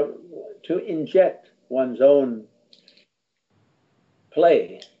to inject one's own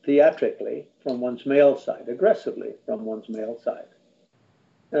play theatrically from one's male side, aggressively from one's male side.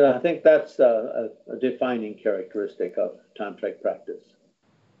 And I think that's a defining characteristic of tantric practice.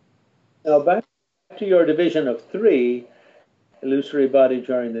 Now, back to your division of 3, illusory body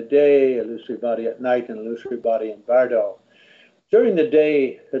during the day, illusory body at night, and illusory body in Bardo. During the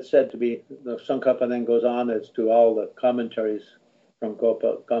day, it's said to be, the Tsongkhapa then goes on as to all the commentaries from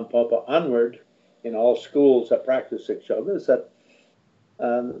Gampopa onward in all schools that practice six yogas, that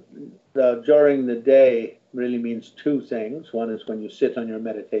during the day really means two things. One is when you sit on your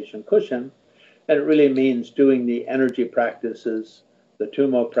meditation cushion, and it really means doing the energy practices, the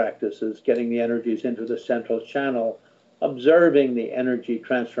Tummo practices, getting the energies into the central channel, observing the energy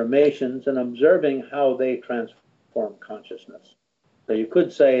transformations and observing how they transform consciousness. So you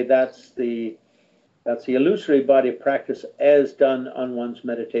could say that's the illusory body practice as done on one's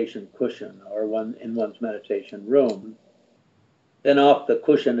meditation cushion or in one's meditation room. Then off the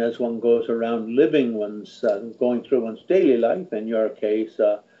cushion as one goes around living going through one's daily life, in your case,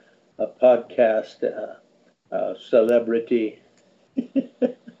 a podcast, celebrity,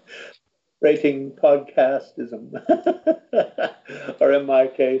 rating podcastism, or in my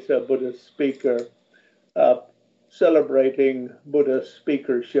case, a Buddhist speaker, celebrating Buddhist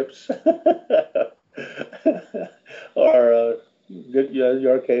speakerships, or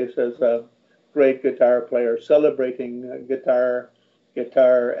your case as a great guitar player celebrating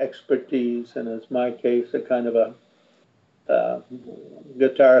guitar expertise, and as my case, a kind of a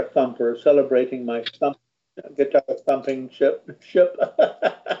guitar thumper celebrating my guitar thumping ship.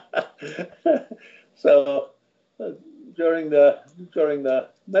 So during the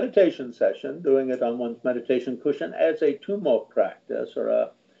meditation session, doing it on one's meditation cushion as a Tummo practice,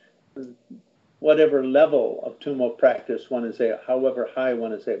 or whatever level of Tummo practice one is, however high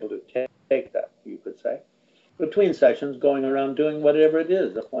one is able to take that, you could say. Between sessions, going around doing whatever it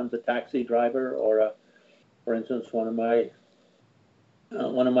is. If one's a taxi driver, or for instance, one of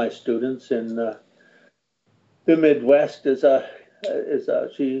my students in the Midwest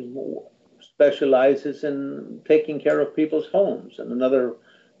she specializes in taking care of people's homes, and another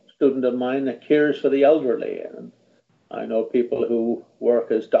student of mine that cares for the elderly. And I know people who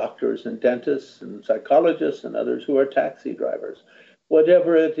work as doctors and dentists and psychologists, and others who are taxi drivers.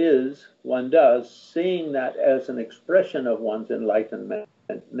 Whatever it is one does, seeing that as an expression of one's enlightenment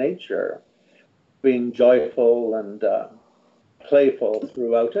nature, being joyful and playful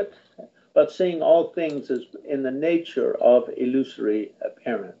throughout it, but seeing all things as in the nature of illusory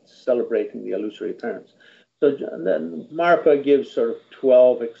appearance, celebrating the illusory appearance. So then Marpa gives sort of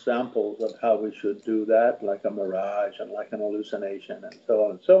 12 examples of how we should do that, like a mirage and like an hallucination and so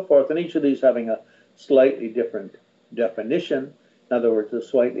on and so forth, and each of these having a slightly different definition. In other words, a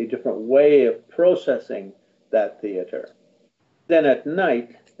slightly different way of processing that theater. Then at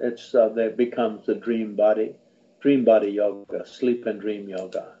night, it becomes the dream body yoga, sleep and dream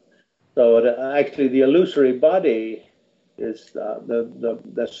yoga. So actually, the illusory body is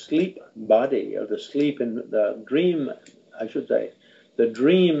the sleep body, or the sleep in the dream, I should say. The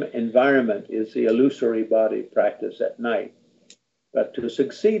dream environment is the illusory body practice at night. But to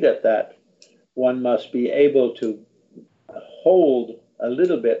succeed at that, one must be able to hold a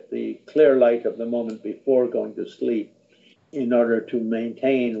little bit the clear light of the moment before going to sleep in order to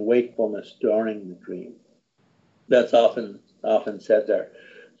maintain wakefulness during the dream. That's often said there.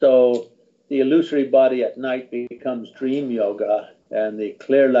 So the illusory body at night becomes dream yoga, and the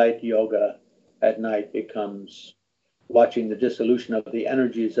clear light yoga at night becomes watching the dissolution of the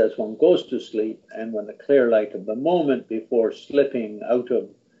energies as one goes to sleep, and when the clear light of the moment before slipping out of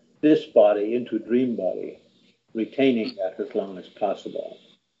this body into dream body, retaining that as long as possible.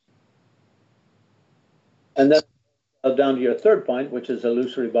 And then down to your third point, which is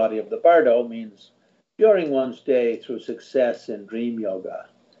illusory body of the bardo, means during one's day, through success in dream yoga,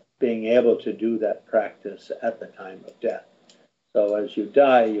 being able to do that practice at the time of death. So as you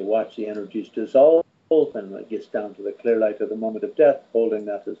die, you watch the energies dissolve, and when it gets down to the clear light of the moment of death, holding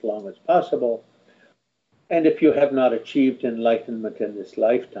that as long as possible. And if you have not achieved enlightenment in this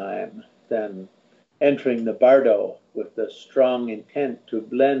lifetime, then entering the bardo with the strong intent to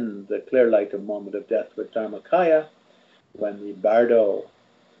blend the clear light of moment of death with Dharmakaya, when the bardo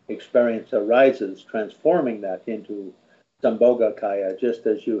experience arises, transforming that into Sambhogakaya, just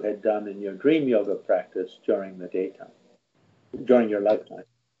as you had done in your dream yoga practice during the daytime, during your lifetime.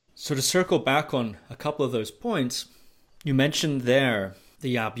 So to circle back on a couple of those points, you mentioned there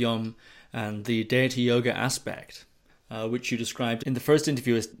the Yab-yum and the deity yoga aspect, which you described in the first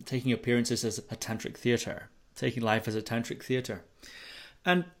interview as taking appearances as a tantric theatre, taking life as a tantric theatre.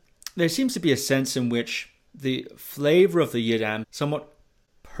 And there seems to be a sense in which the flavor of the yidam somewhat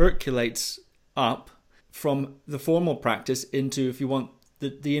percolates up from the formal practice into, if you want,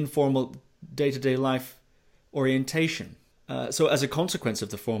 the informal day-to-day life orientation. So as a consequence of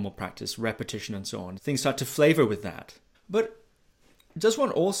the formal practice, repetition and so on, things start to flavor with that. But does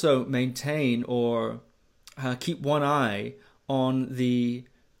one also maintain or keep one eye on the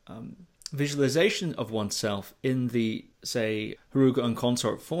visualization of oneself in the, say, Heruga and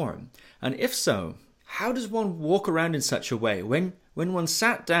consort form? And if so, how does one walk around in such a way? When one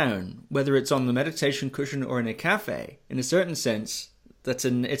sat down, whether it's on the meditation cushion or in a cafe, in a certain sense, that's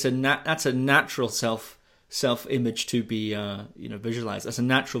a natural self image to be visualized. That's a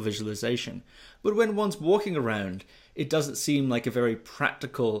natural visualization. But when one's walking around, it doesn't seem like a very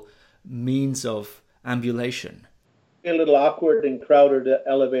practical means of ambulation. A little awkward in crowded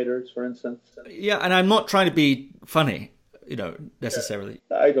elevators, for instance. Yeah, and I'm not trying to be funny, necessarily.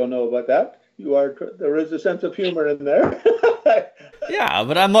 I don't know about that. There is a sense of humor in there. Yeah,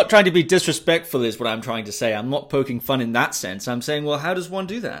 but I'm not trying to be disrespectful is what I'm trying to say. I'm not poking fun in that sense. I'm saying, well, how does one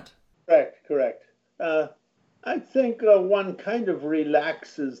do that? Correct. I think one kind of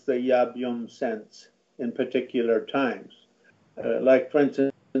relaxes the Yab-Yum sense in particular times. Like, for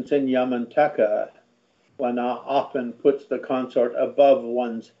instance, in Yamantaka, one often puts the consort above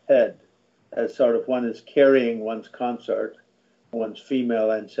one's head, as sort of one is carrying one's consort, one's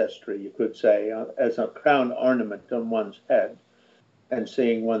female ancestry, you could say, as a crown ornament on one's head, and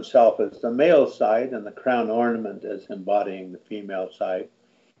seeing oneself as the male side and the crown ornament as embodying the female side.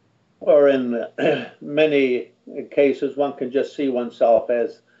 Or in many cases, one can just see oneself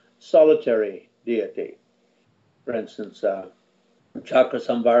as solitary deity. For instance,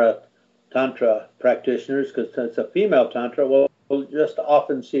 Chakrasamvara Tantra practitioners, because it's a female Tantra, will just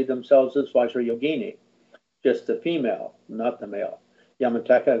often see themselves as Vajrayogini, just the female, not the male.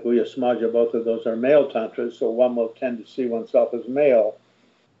 Yamantaka, Guhya Samaja, both of those are male Tantras, so one will tend to see oneself as male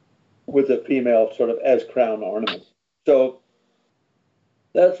with the female sort of as crown ornament. So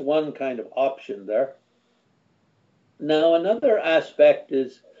that's one kind of option there. Now, another aspect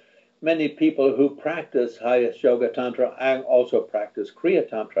is many people who practice Highest Yoga Tantra and also practice Kriya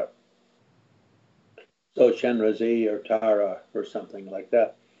Tantra. So Shenrazi or Tara or something like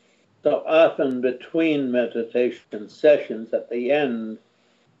that. So often between meditation sessions, at the end,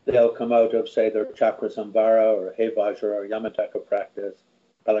 they'll come out of, say, their Chakrasamvara or He Vajra or Yamantaka practice,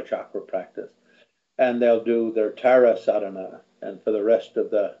 Palachakra practice, and they'll do their Tara sadhana. And for the rest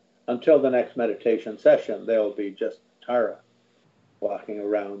of until the next meditation session, they'll be just Tara, walking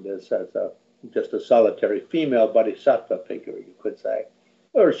around as just a solitary female bodhisattva figure, you could say.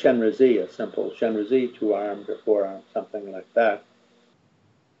 Or Shenrazi, a simple Shenrazi, 2-armed or 4-armed, something like that.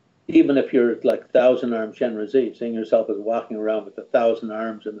 Even if you're like 1,000-armed Shenrazi, seeing yourself as walking around with 1,000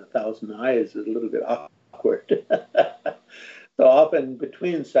 arms and 1,000 eyes is a little bit awkward. So often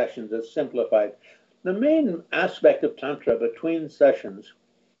between sessions it's simplified. The main aspect of Tantra between sessions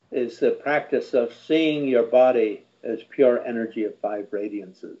is the practice of seeing your body as pure energy of 5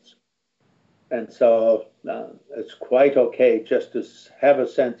 radiances. And so it's quite okay just to have a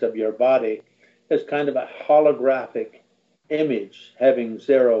sense of your body as kind of a holographic image having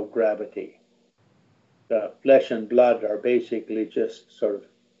 0 gravity. Flesh and blood are basically just sort of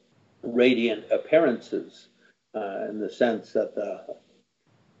radiant appearances in the sense that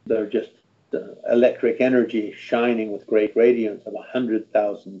they're just electric energy shining with great radiance of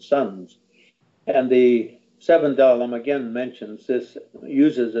 100,000 suns. And the 7th Dalai Lama again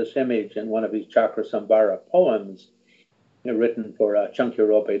uses this image in one of his Chakrasamvara poems written for Chankya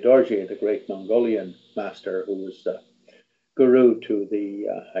Rinpoche Dorje, the great Mongolian master who was guru to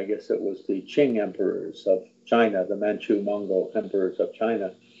I guess it was the Qing emperors of China, the Manchu Mongol emperors of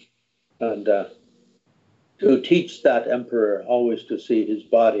China. And to teach that emperor always to see his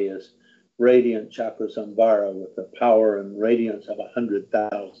body as radiant Chakrasamvara with the power and radiance of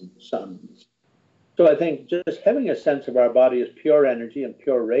 100,000 suns. So I think just having a sense of our body as pure energy and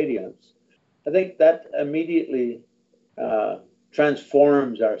pure radiance, I think that immediately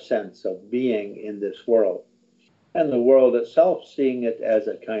transforms our sense of being in this world. And the world itself, seeing it as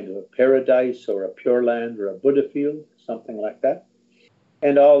a kind of a paradise or a pure land or a Buddha field, something like that.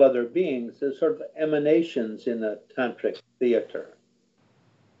 And all other beings as sort of emanations in a tantric theater.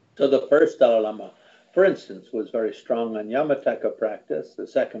 So the first Dalai Lama, for instance, was very strong on Yamantaka practice. The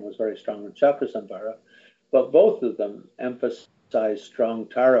second was very strong on Chakrasamvara. But both of them emphasized strong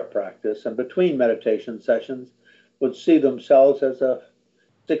Tara practice, and between meditation sessions would see themselves as a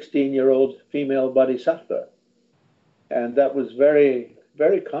 16-year-old female bodhisattva. And that was very,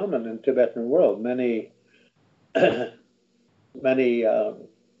 very common in the Tibetan world. Many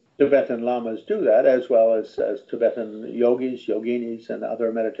Tibetan lamas do that, as well as Tibetan yogis, yoginis, and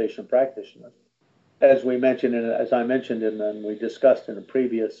other meditation practitioners. As I mentioned and we discussed in a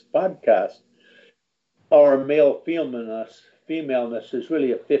previous podcast, our male femaleness is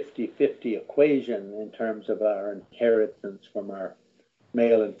really a 50-50 equation in terms of our inheritance from our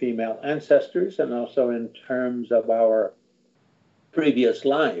male and female ancestors, and also in terms of our previous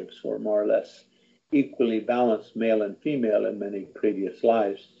lives were more or less equally balanced, male and female, in many previous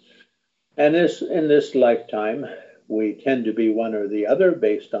lives. And in this lifetime, we tend to be one or the other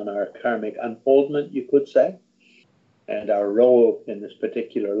based on our karmic unfoldment, you could say, and our role in this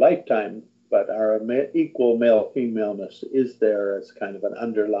particular lifetime. But our equal male-femaleness is there as kind of an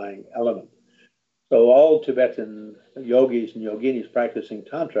underlying element. So all Tibetan yogis and yoginis practicing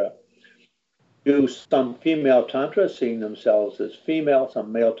Tantra do some female Tantra, seeing themselves as female,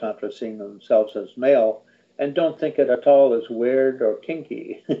 some male Tantra, seeing themselves as male, and don't think it at all as weird or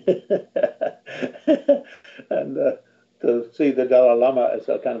kinky. And to see the Dalai Lama as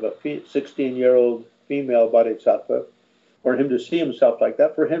a kind of a 16-year-old female bodhisattva, for him to see himself like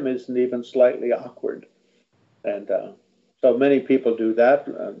that, for him isn't even slightly awkward. And so many people do that,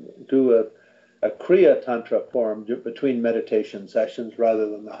 do a Kriya Tantra form between meditation sessions rather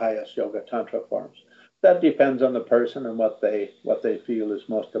than the highest yoga Tantra forms. That depends on the person and what they feel is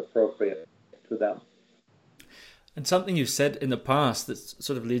most appropriate to them. And something you've said in the past that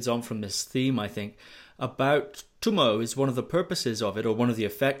sort of leads on from this theme, I think, about Tummo is one of the purposes of it, or one of the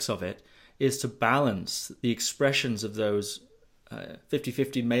effects of it, is to balance the expressions of those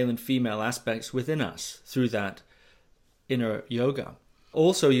 50-50 male and female aspects within us through that inner yoga.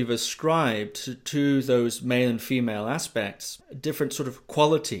 Also, you've ascribed to those male and female aspects different sort of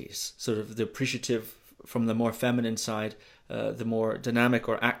qualities, sort of the appreciative from the more feminine side, the more dynamic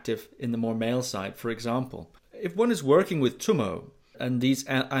or active in the more male side, for example. If one is working with Tummo and these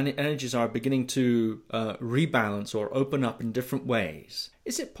energies are beginning to rebalance or open up in different ways,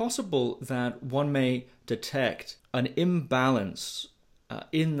 is it possible that one may detect an imbalance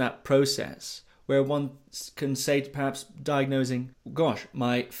in that process, where one can say, perhaps diagnosing, gosh,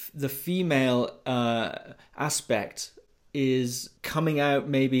 the female aspect is coming out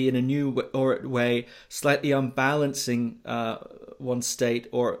maybe in a new way, slightly unbalancing one's state,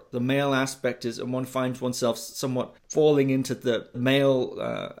 or the male aspect is, and one finds oneself somewhat falling into the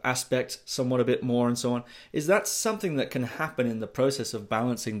male aspect somewhat a bit more, and so on. Is that something that can happen in the process of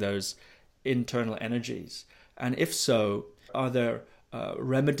balancing those internal energies? And if so, are there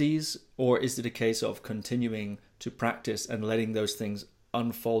remedies, or is it a case of continuing to practice and letting those things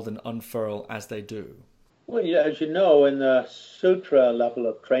unfold and unfurl as they do? Well, yeah, as you know, in the sutra level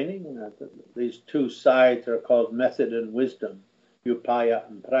of training, these two sides are called method and wisdom, upaya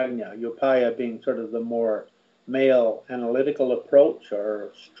and prajna. Upaya being sort of the more male analytical approach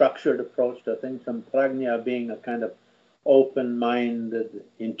or structured approach to things, and prajna being a kind of open-minded,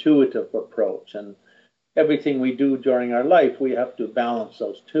 intuitive approach. And everything we do during our life, we have to balance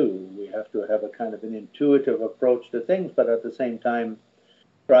those two. We have to have a kind of an intuitive approach to things, but at the same time,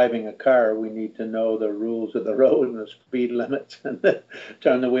 driving a car, we need to know the rules of the road and the speed limits, and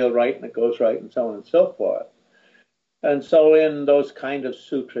turn the wheel right and it goes right, and so on and so forth. And so in those kind of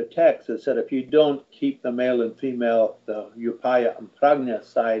sutra texts, it said if you don't keep the male and female, the upaya and prajna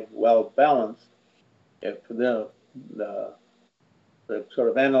side well balanced, if the sort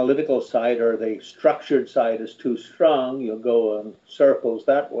of analytical side or the structured side is too strong, you'll go in circles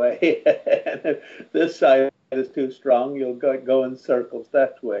that way. And if this side is too strong, you'll go in circles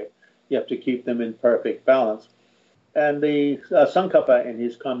that way. You have to keep them in perfect balance. And the Tsongkhapa, in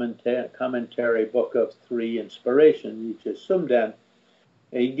his commentary book of Three Inspiration, Yichis Sumden,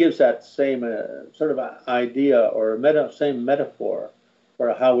 he gives that same sort of idea or same metaphor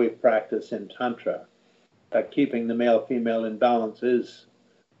for how we practice in Tantra. Keeping the male-female in balance is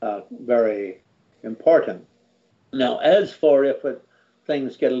very important. Now, as for if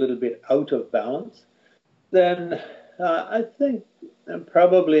things get a little bit out of balance, then I think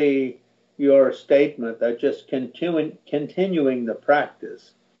probably your statement that just continuing the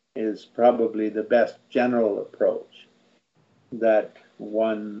practice is probably the best general approach. That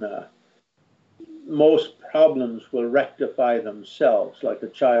most problems will rectify themselves, like a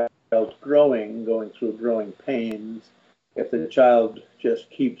child going through growing pains. If the child just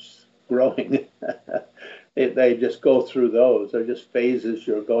keeps growing, they just go through those. They're just phases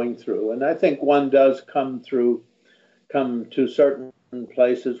you're going through. And I think one does come to certain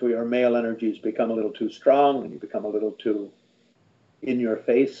places where your male energies become a little too strong and you become a little too in your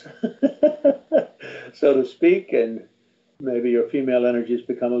face, so to speak, and maybe your female energies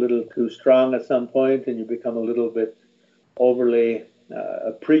become a little too strong at some point and you become a little bit overly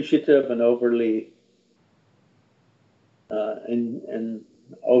appreciative and overly and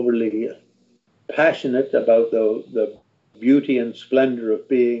overly passionate about the beauty and splendor of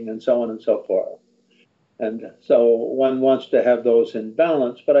being, and so on and so forth. And so one wants to have those in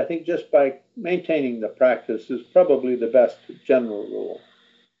balance, but I think just by maintaining the practice is probably the best general rule.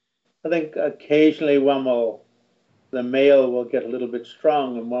 I think occasionally one will the male will get a little bit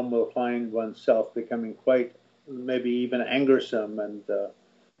strong, and one will find oneself becoming quite, maybe even angersome and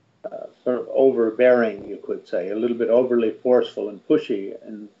sort of overbearing, you could say, a little bit overly forceful and pushy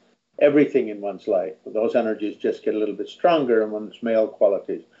in everything in one's life. Those energies just get a little bit stronger, and one's male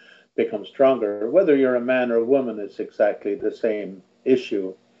qualities become stronger. Whether you're a man or a woman, it's exactly the same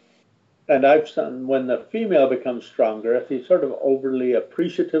issue. And I've seen when the female becomes stronger, if he's sort of overly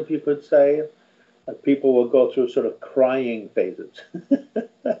appreciative, you could say, people will go through sort of crying phases.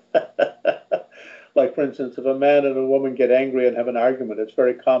 Like, for instance, if a man and a woman get angry and have an argument, it's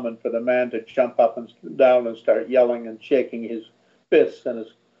very common for the man to jump up and down and start yelling and shaking his fists. And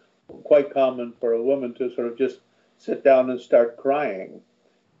it's quite common for a woman to sort of just sit down and start crying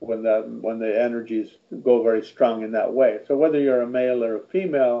when the energies go very strong in that way. So whether you're a male or a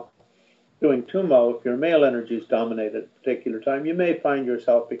female doing tumo, if your male energies dominate at a particular time, you may find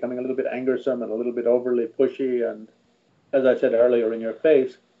yourself becoming a little bit angersome and a little bit overly pushy and, as I said earlier, in your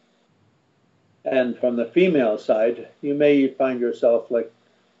face. And from the female side, you may find yourself like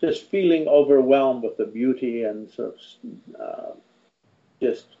just feeling overwhelmed with the beauty and sort of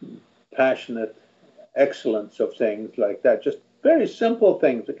just passionate excellence of things like that. Just very simple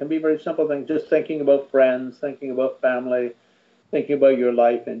things. It can be very simple things, just thinking about friends, thinking about family, thinking about your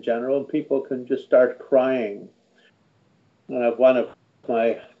life in general. And people can just start crying. One of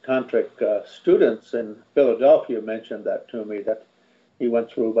my tantric students in Philadelphia mentioned that to me, that he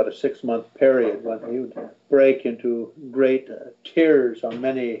went through about a 6-month period when he would break into great tears on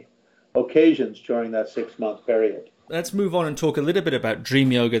many occasions during that 6-month period. Let's move on and talk a little bit about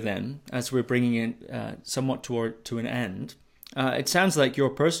dream yoga then, as we're bringing it somewhat to an end. It sounds like your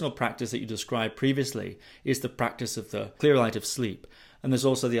personal practice that you described previously is the practice of the clear light of sleep. And there's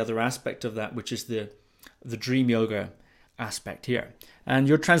also the other aspect of that, which is the dream yoga aspect here. And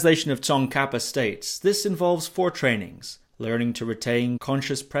your translation of Tsongkhapa states, this involves 4 trainings: learning to retain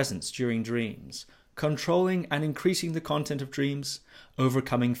conscious presence during dreams, controlling and increasing the content of dreams,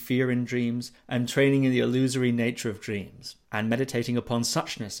 overcoming fear in dreams, and training in the illusory nature of dreams, and meditating upon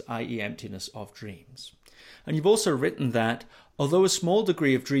suchness, i.e. emptiness of dreams. And you've also written that, although a small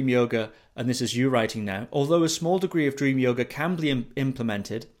degree of dream yoga, and this is you writing now, although a small degree of dream yoga can be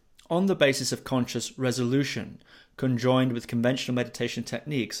implemented on the basis of conscious resolution, conjoined with conventional meditation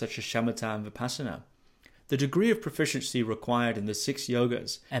techniques such as shamatha and vipassana, the degree of proficiency required in the 6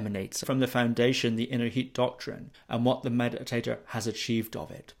 yogas emanates from the foundation, the inner heat doctrine, and what the meditator has achieved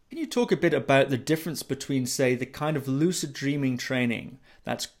of it. Can you talk a bit about the difference between, say, the kind of lucid dreaming training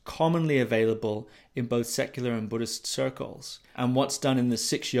that's commonly available in both secular and Buddhist circles, and what's done in the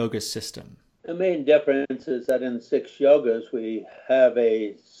 6 yogas system? The main difference is that in 6 yogas we have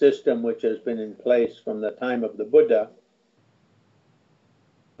a system which has been in place from the time of the Buddha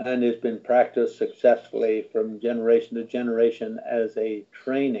and has been practiced successfully from generation to generation as a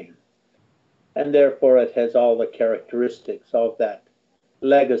training. And therefore it has all the characteristics of that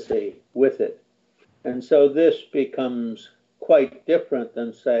legacy with it. And so this becomes quite different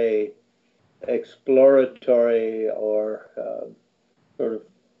than, say, exploratory or sort of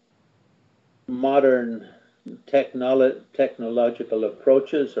modern technological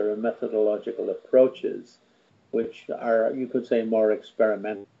approaches or methodological approaches, which are, you could say, more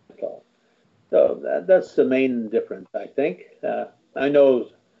experimental. So that's the main difference, I think. I know,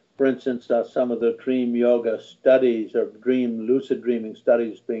 for instance, some of the dream yoga studies or lucid dreaming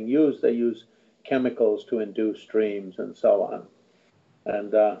studies being used, they use chemicals to induce dreams and so on.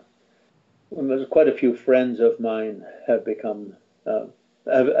 And there's quite a few friends of mine have been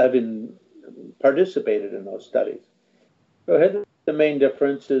participated in those studies. So the main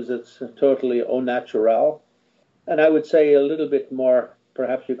difference is it's totally au naturel, and I would say a little bit more,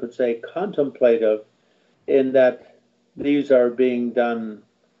 perhaps you could say, contemplative, in that these are being done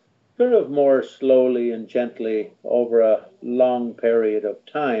sort of more slowly and gently over a long period of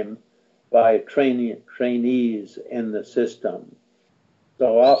time by trainees in the system.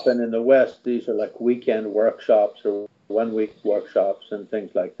 So often in the West, these are like weekend workshops or 1-week workshops and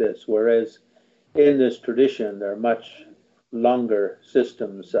things like this, whereas in this tradition, they're much longer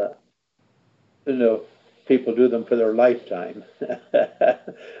systems. People do them for their lifetime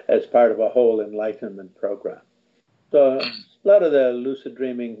as part of a whole enlightenment program. So a lot of the lucid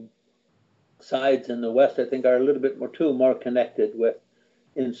dreaming sides in the West, I think, are a little bit more connected with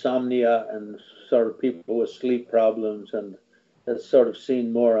insomnia and sort of people with sleep problems, and that's sort of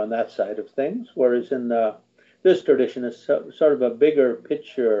seen more on that side of things. Whereas in this tradition is sort of a bigger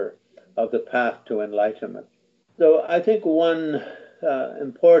picture of the path to enlightenment. So I think one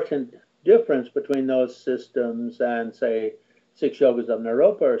important difference between those systems and, say, six yogas of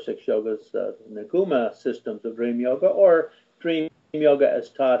Naropa or six yogas of Naguma systems of dream yoga, or dream yoga as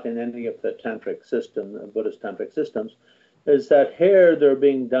taught in any of the tantric Buddhist tantric systems, is that here they're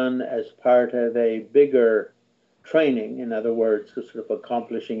being done as part of a bigger training. In other words, sort of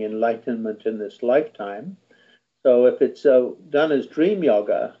accomplishing enlightenment in this lifetime. So if it's done as dream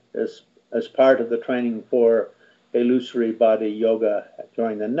yoga, as part of the training for illusory body yoga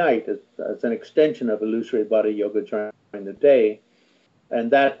during the night, as an extension of illusory body yoga during the day, and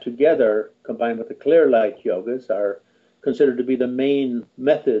that together, combined with the clear light yogas, are considered to be the main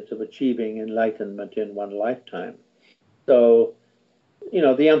methods of achieving enlightenment in one lifetime. So,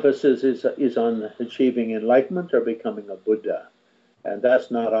 the emphasis is on achieving enlightenment or becoming a Buddha. And that's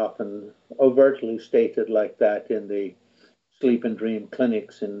not often overtly stated like that in the sleep and dream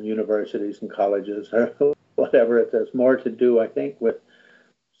clinics in universities and colleges or whatever. It has more to do, I think, with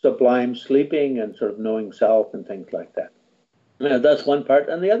sublime sleeping and sort of knowing self and things like that. That's one part.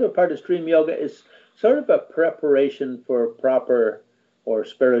 And the other part is dream yoga is sort of a preparation for proper or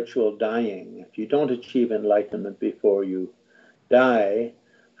spiritual dying. If you don't achieve enlightenment before you die,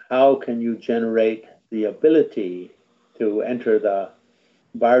 how can you generate the ability to enter the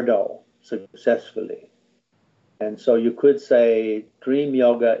bardo successfully? And so you could say dream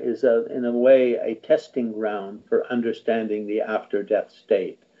yoga is, in a way, a testing ground for understanding the after-death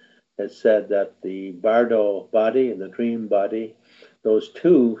state. It's said that the bardo body and the dream body, those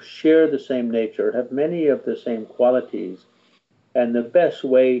two share the same nature, have many of the same qualities. And the best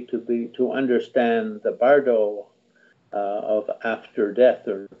way to understand the bardo of after death,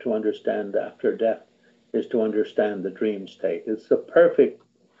 or to understand after death, is to understand the dream state. It's the perfect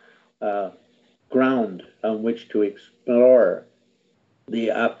ground on which to explore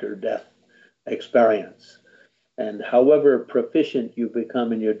the after death experience. And however proficient you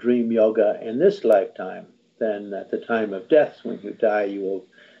become in your dream yoga in this lifetime, then at the time of death, when you die, you will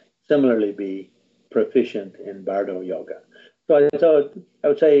similarly be proficient in bardo yoga. So I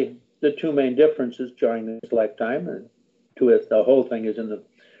would say the two main differences during this lifetime, and to it, the whole thing is in the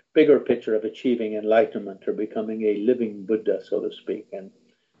bigger picture of achieving enlightenment or becoming a living Buddha, so to speak. And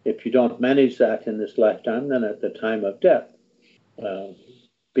if you don't manage that in this lifetime, then at the time of death,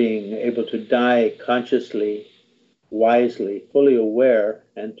 being able to die consciously, wisely, fully aware,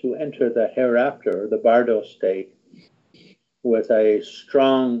 and to enter the hereafter, the bardo state, with a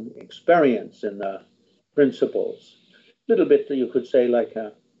strong experience in the principles. A little bit, you could say, like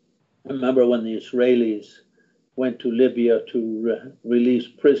I remember when the Israelis went to Libya to release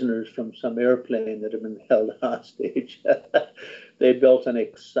prisoners from some airplane that had been held hostage. They built an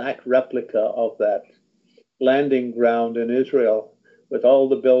exact replica of that landing ground in Israel with all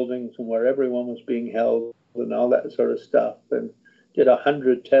the buildings and where everyone was being held and all that sort of stuff, and did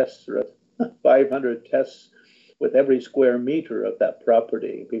 100 tests or 500 tests with every square meter of that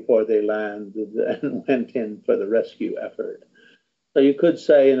property before they landed and went in for the rescue effort. So you could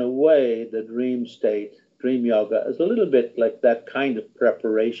say, in a way, the dream state, dream yoga, is a little bit like that kind of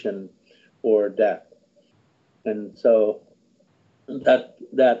preparation for death. And so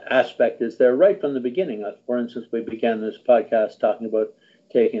that aspect is there right from the beginning. For instance, we began this podcast talking about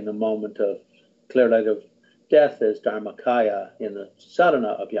taking the moment of clear light of death as Dharmakaya in the sadhana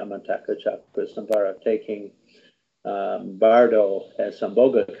of Yamataka Chakrasambhara, taking bardo as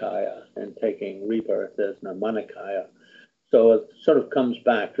Sambhogakaya, and taking rebirth as Nirmanakaya. So it sort of comes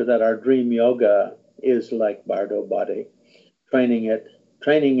back to that our dream yoga is like bardo body. Training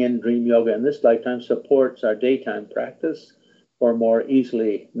in dream yoga in this lifetime supports our daytime practice for more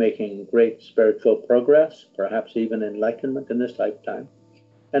easily making great spiritual progress, perhaps even enlightenment in this lifetime.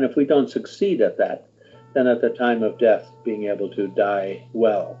 And if we don't succeed at that, then at the time of death, being able to die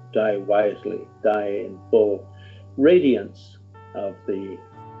well, die wisely, die in full radiance of the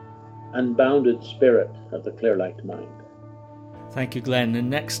unbounded spirit of the clear light mind. Thank you, Glenn. And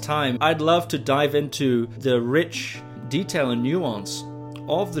next time, I'd love to dive into the rich detail and nuance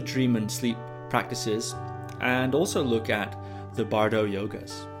of the dream and sleep practices, and also look at the bardo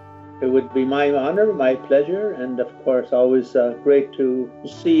yogas. It would be my honor, my pleasure, and of course always great to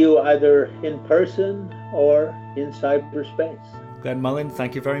see you either in person or in cyberspace. Glenn Mullen,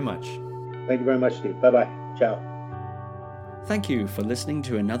 thank you very much. Thank you very much, Steve. Bye-bye. Ciao. Thank you for listening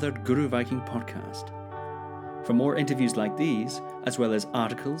to another Guru Viking podcast. For more interviews like these, as well as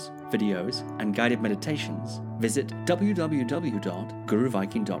articles, videos, and guided meditations, visit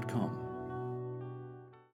www.guruviking.com.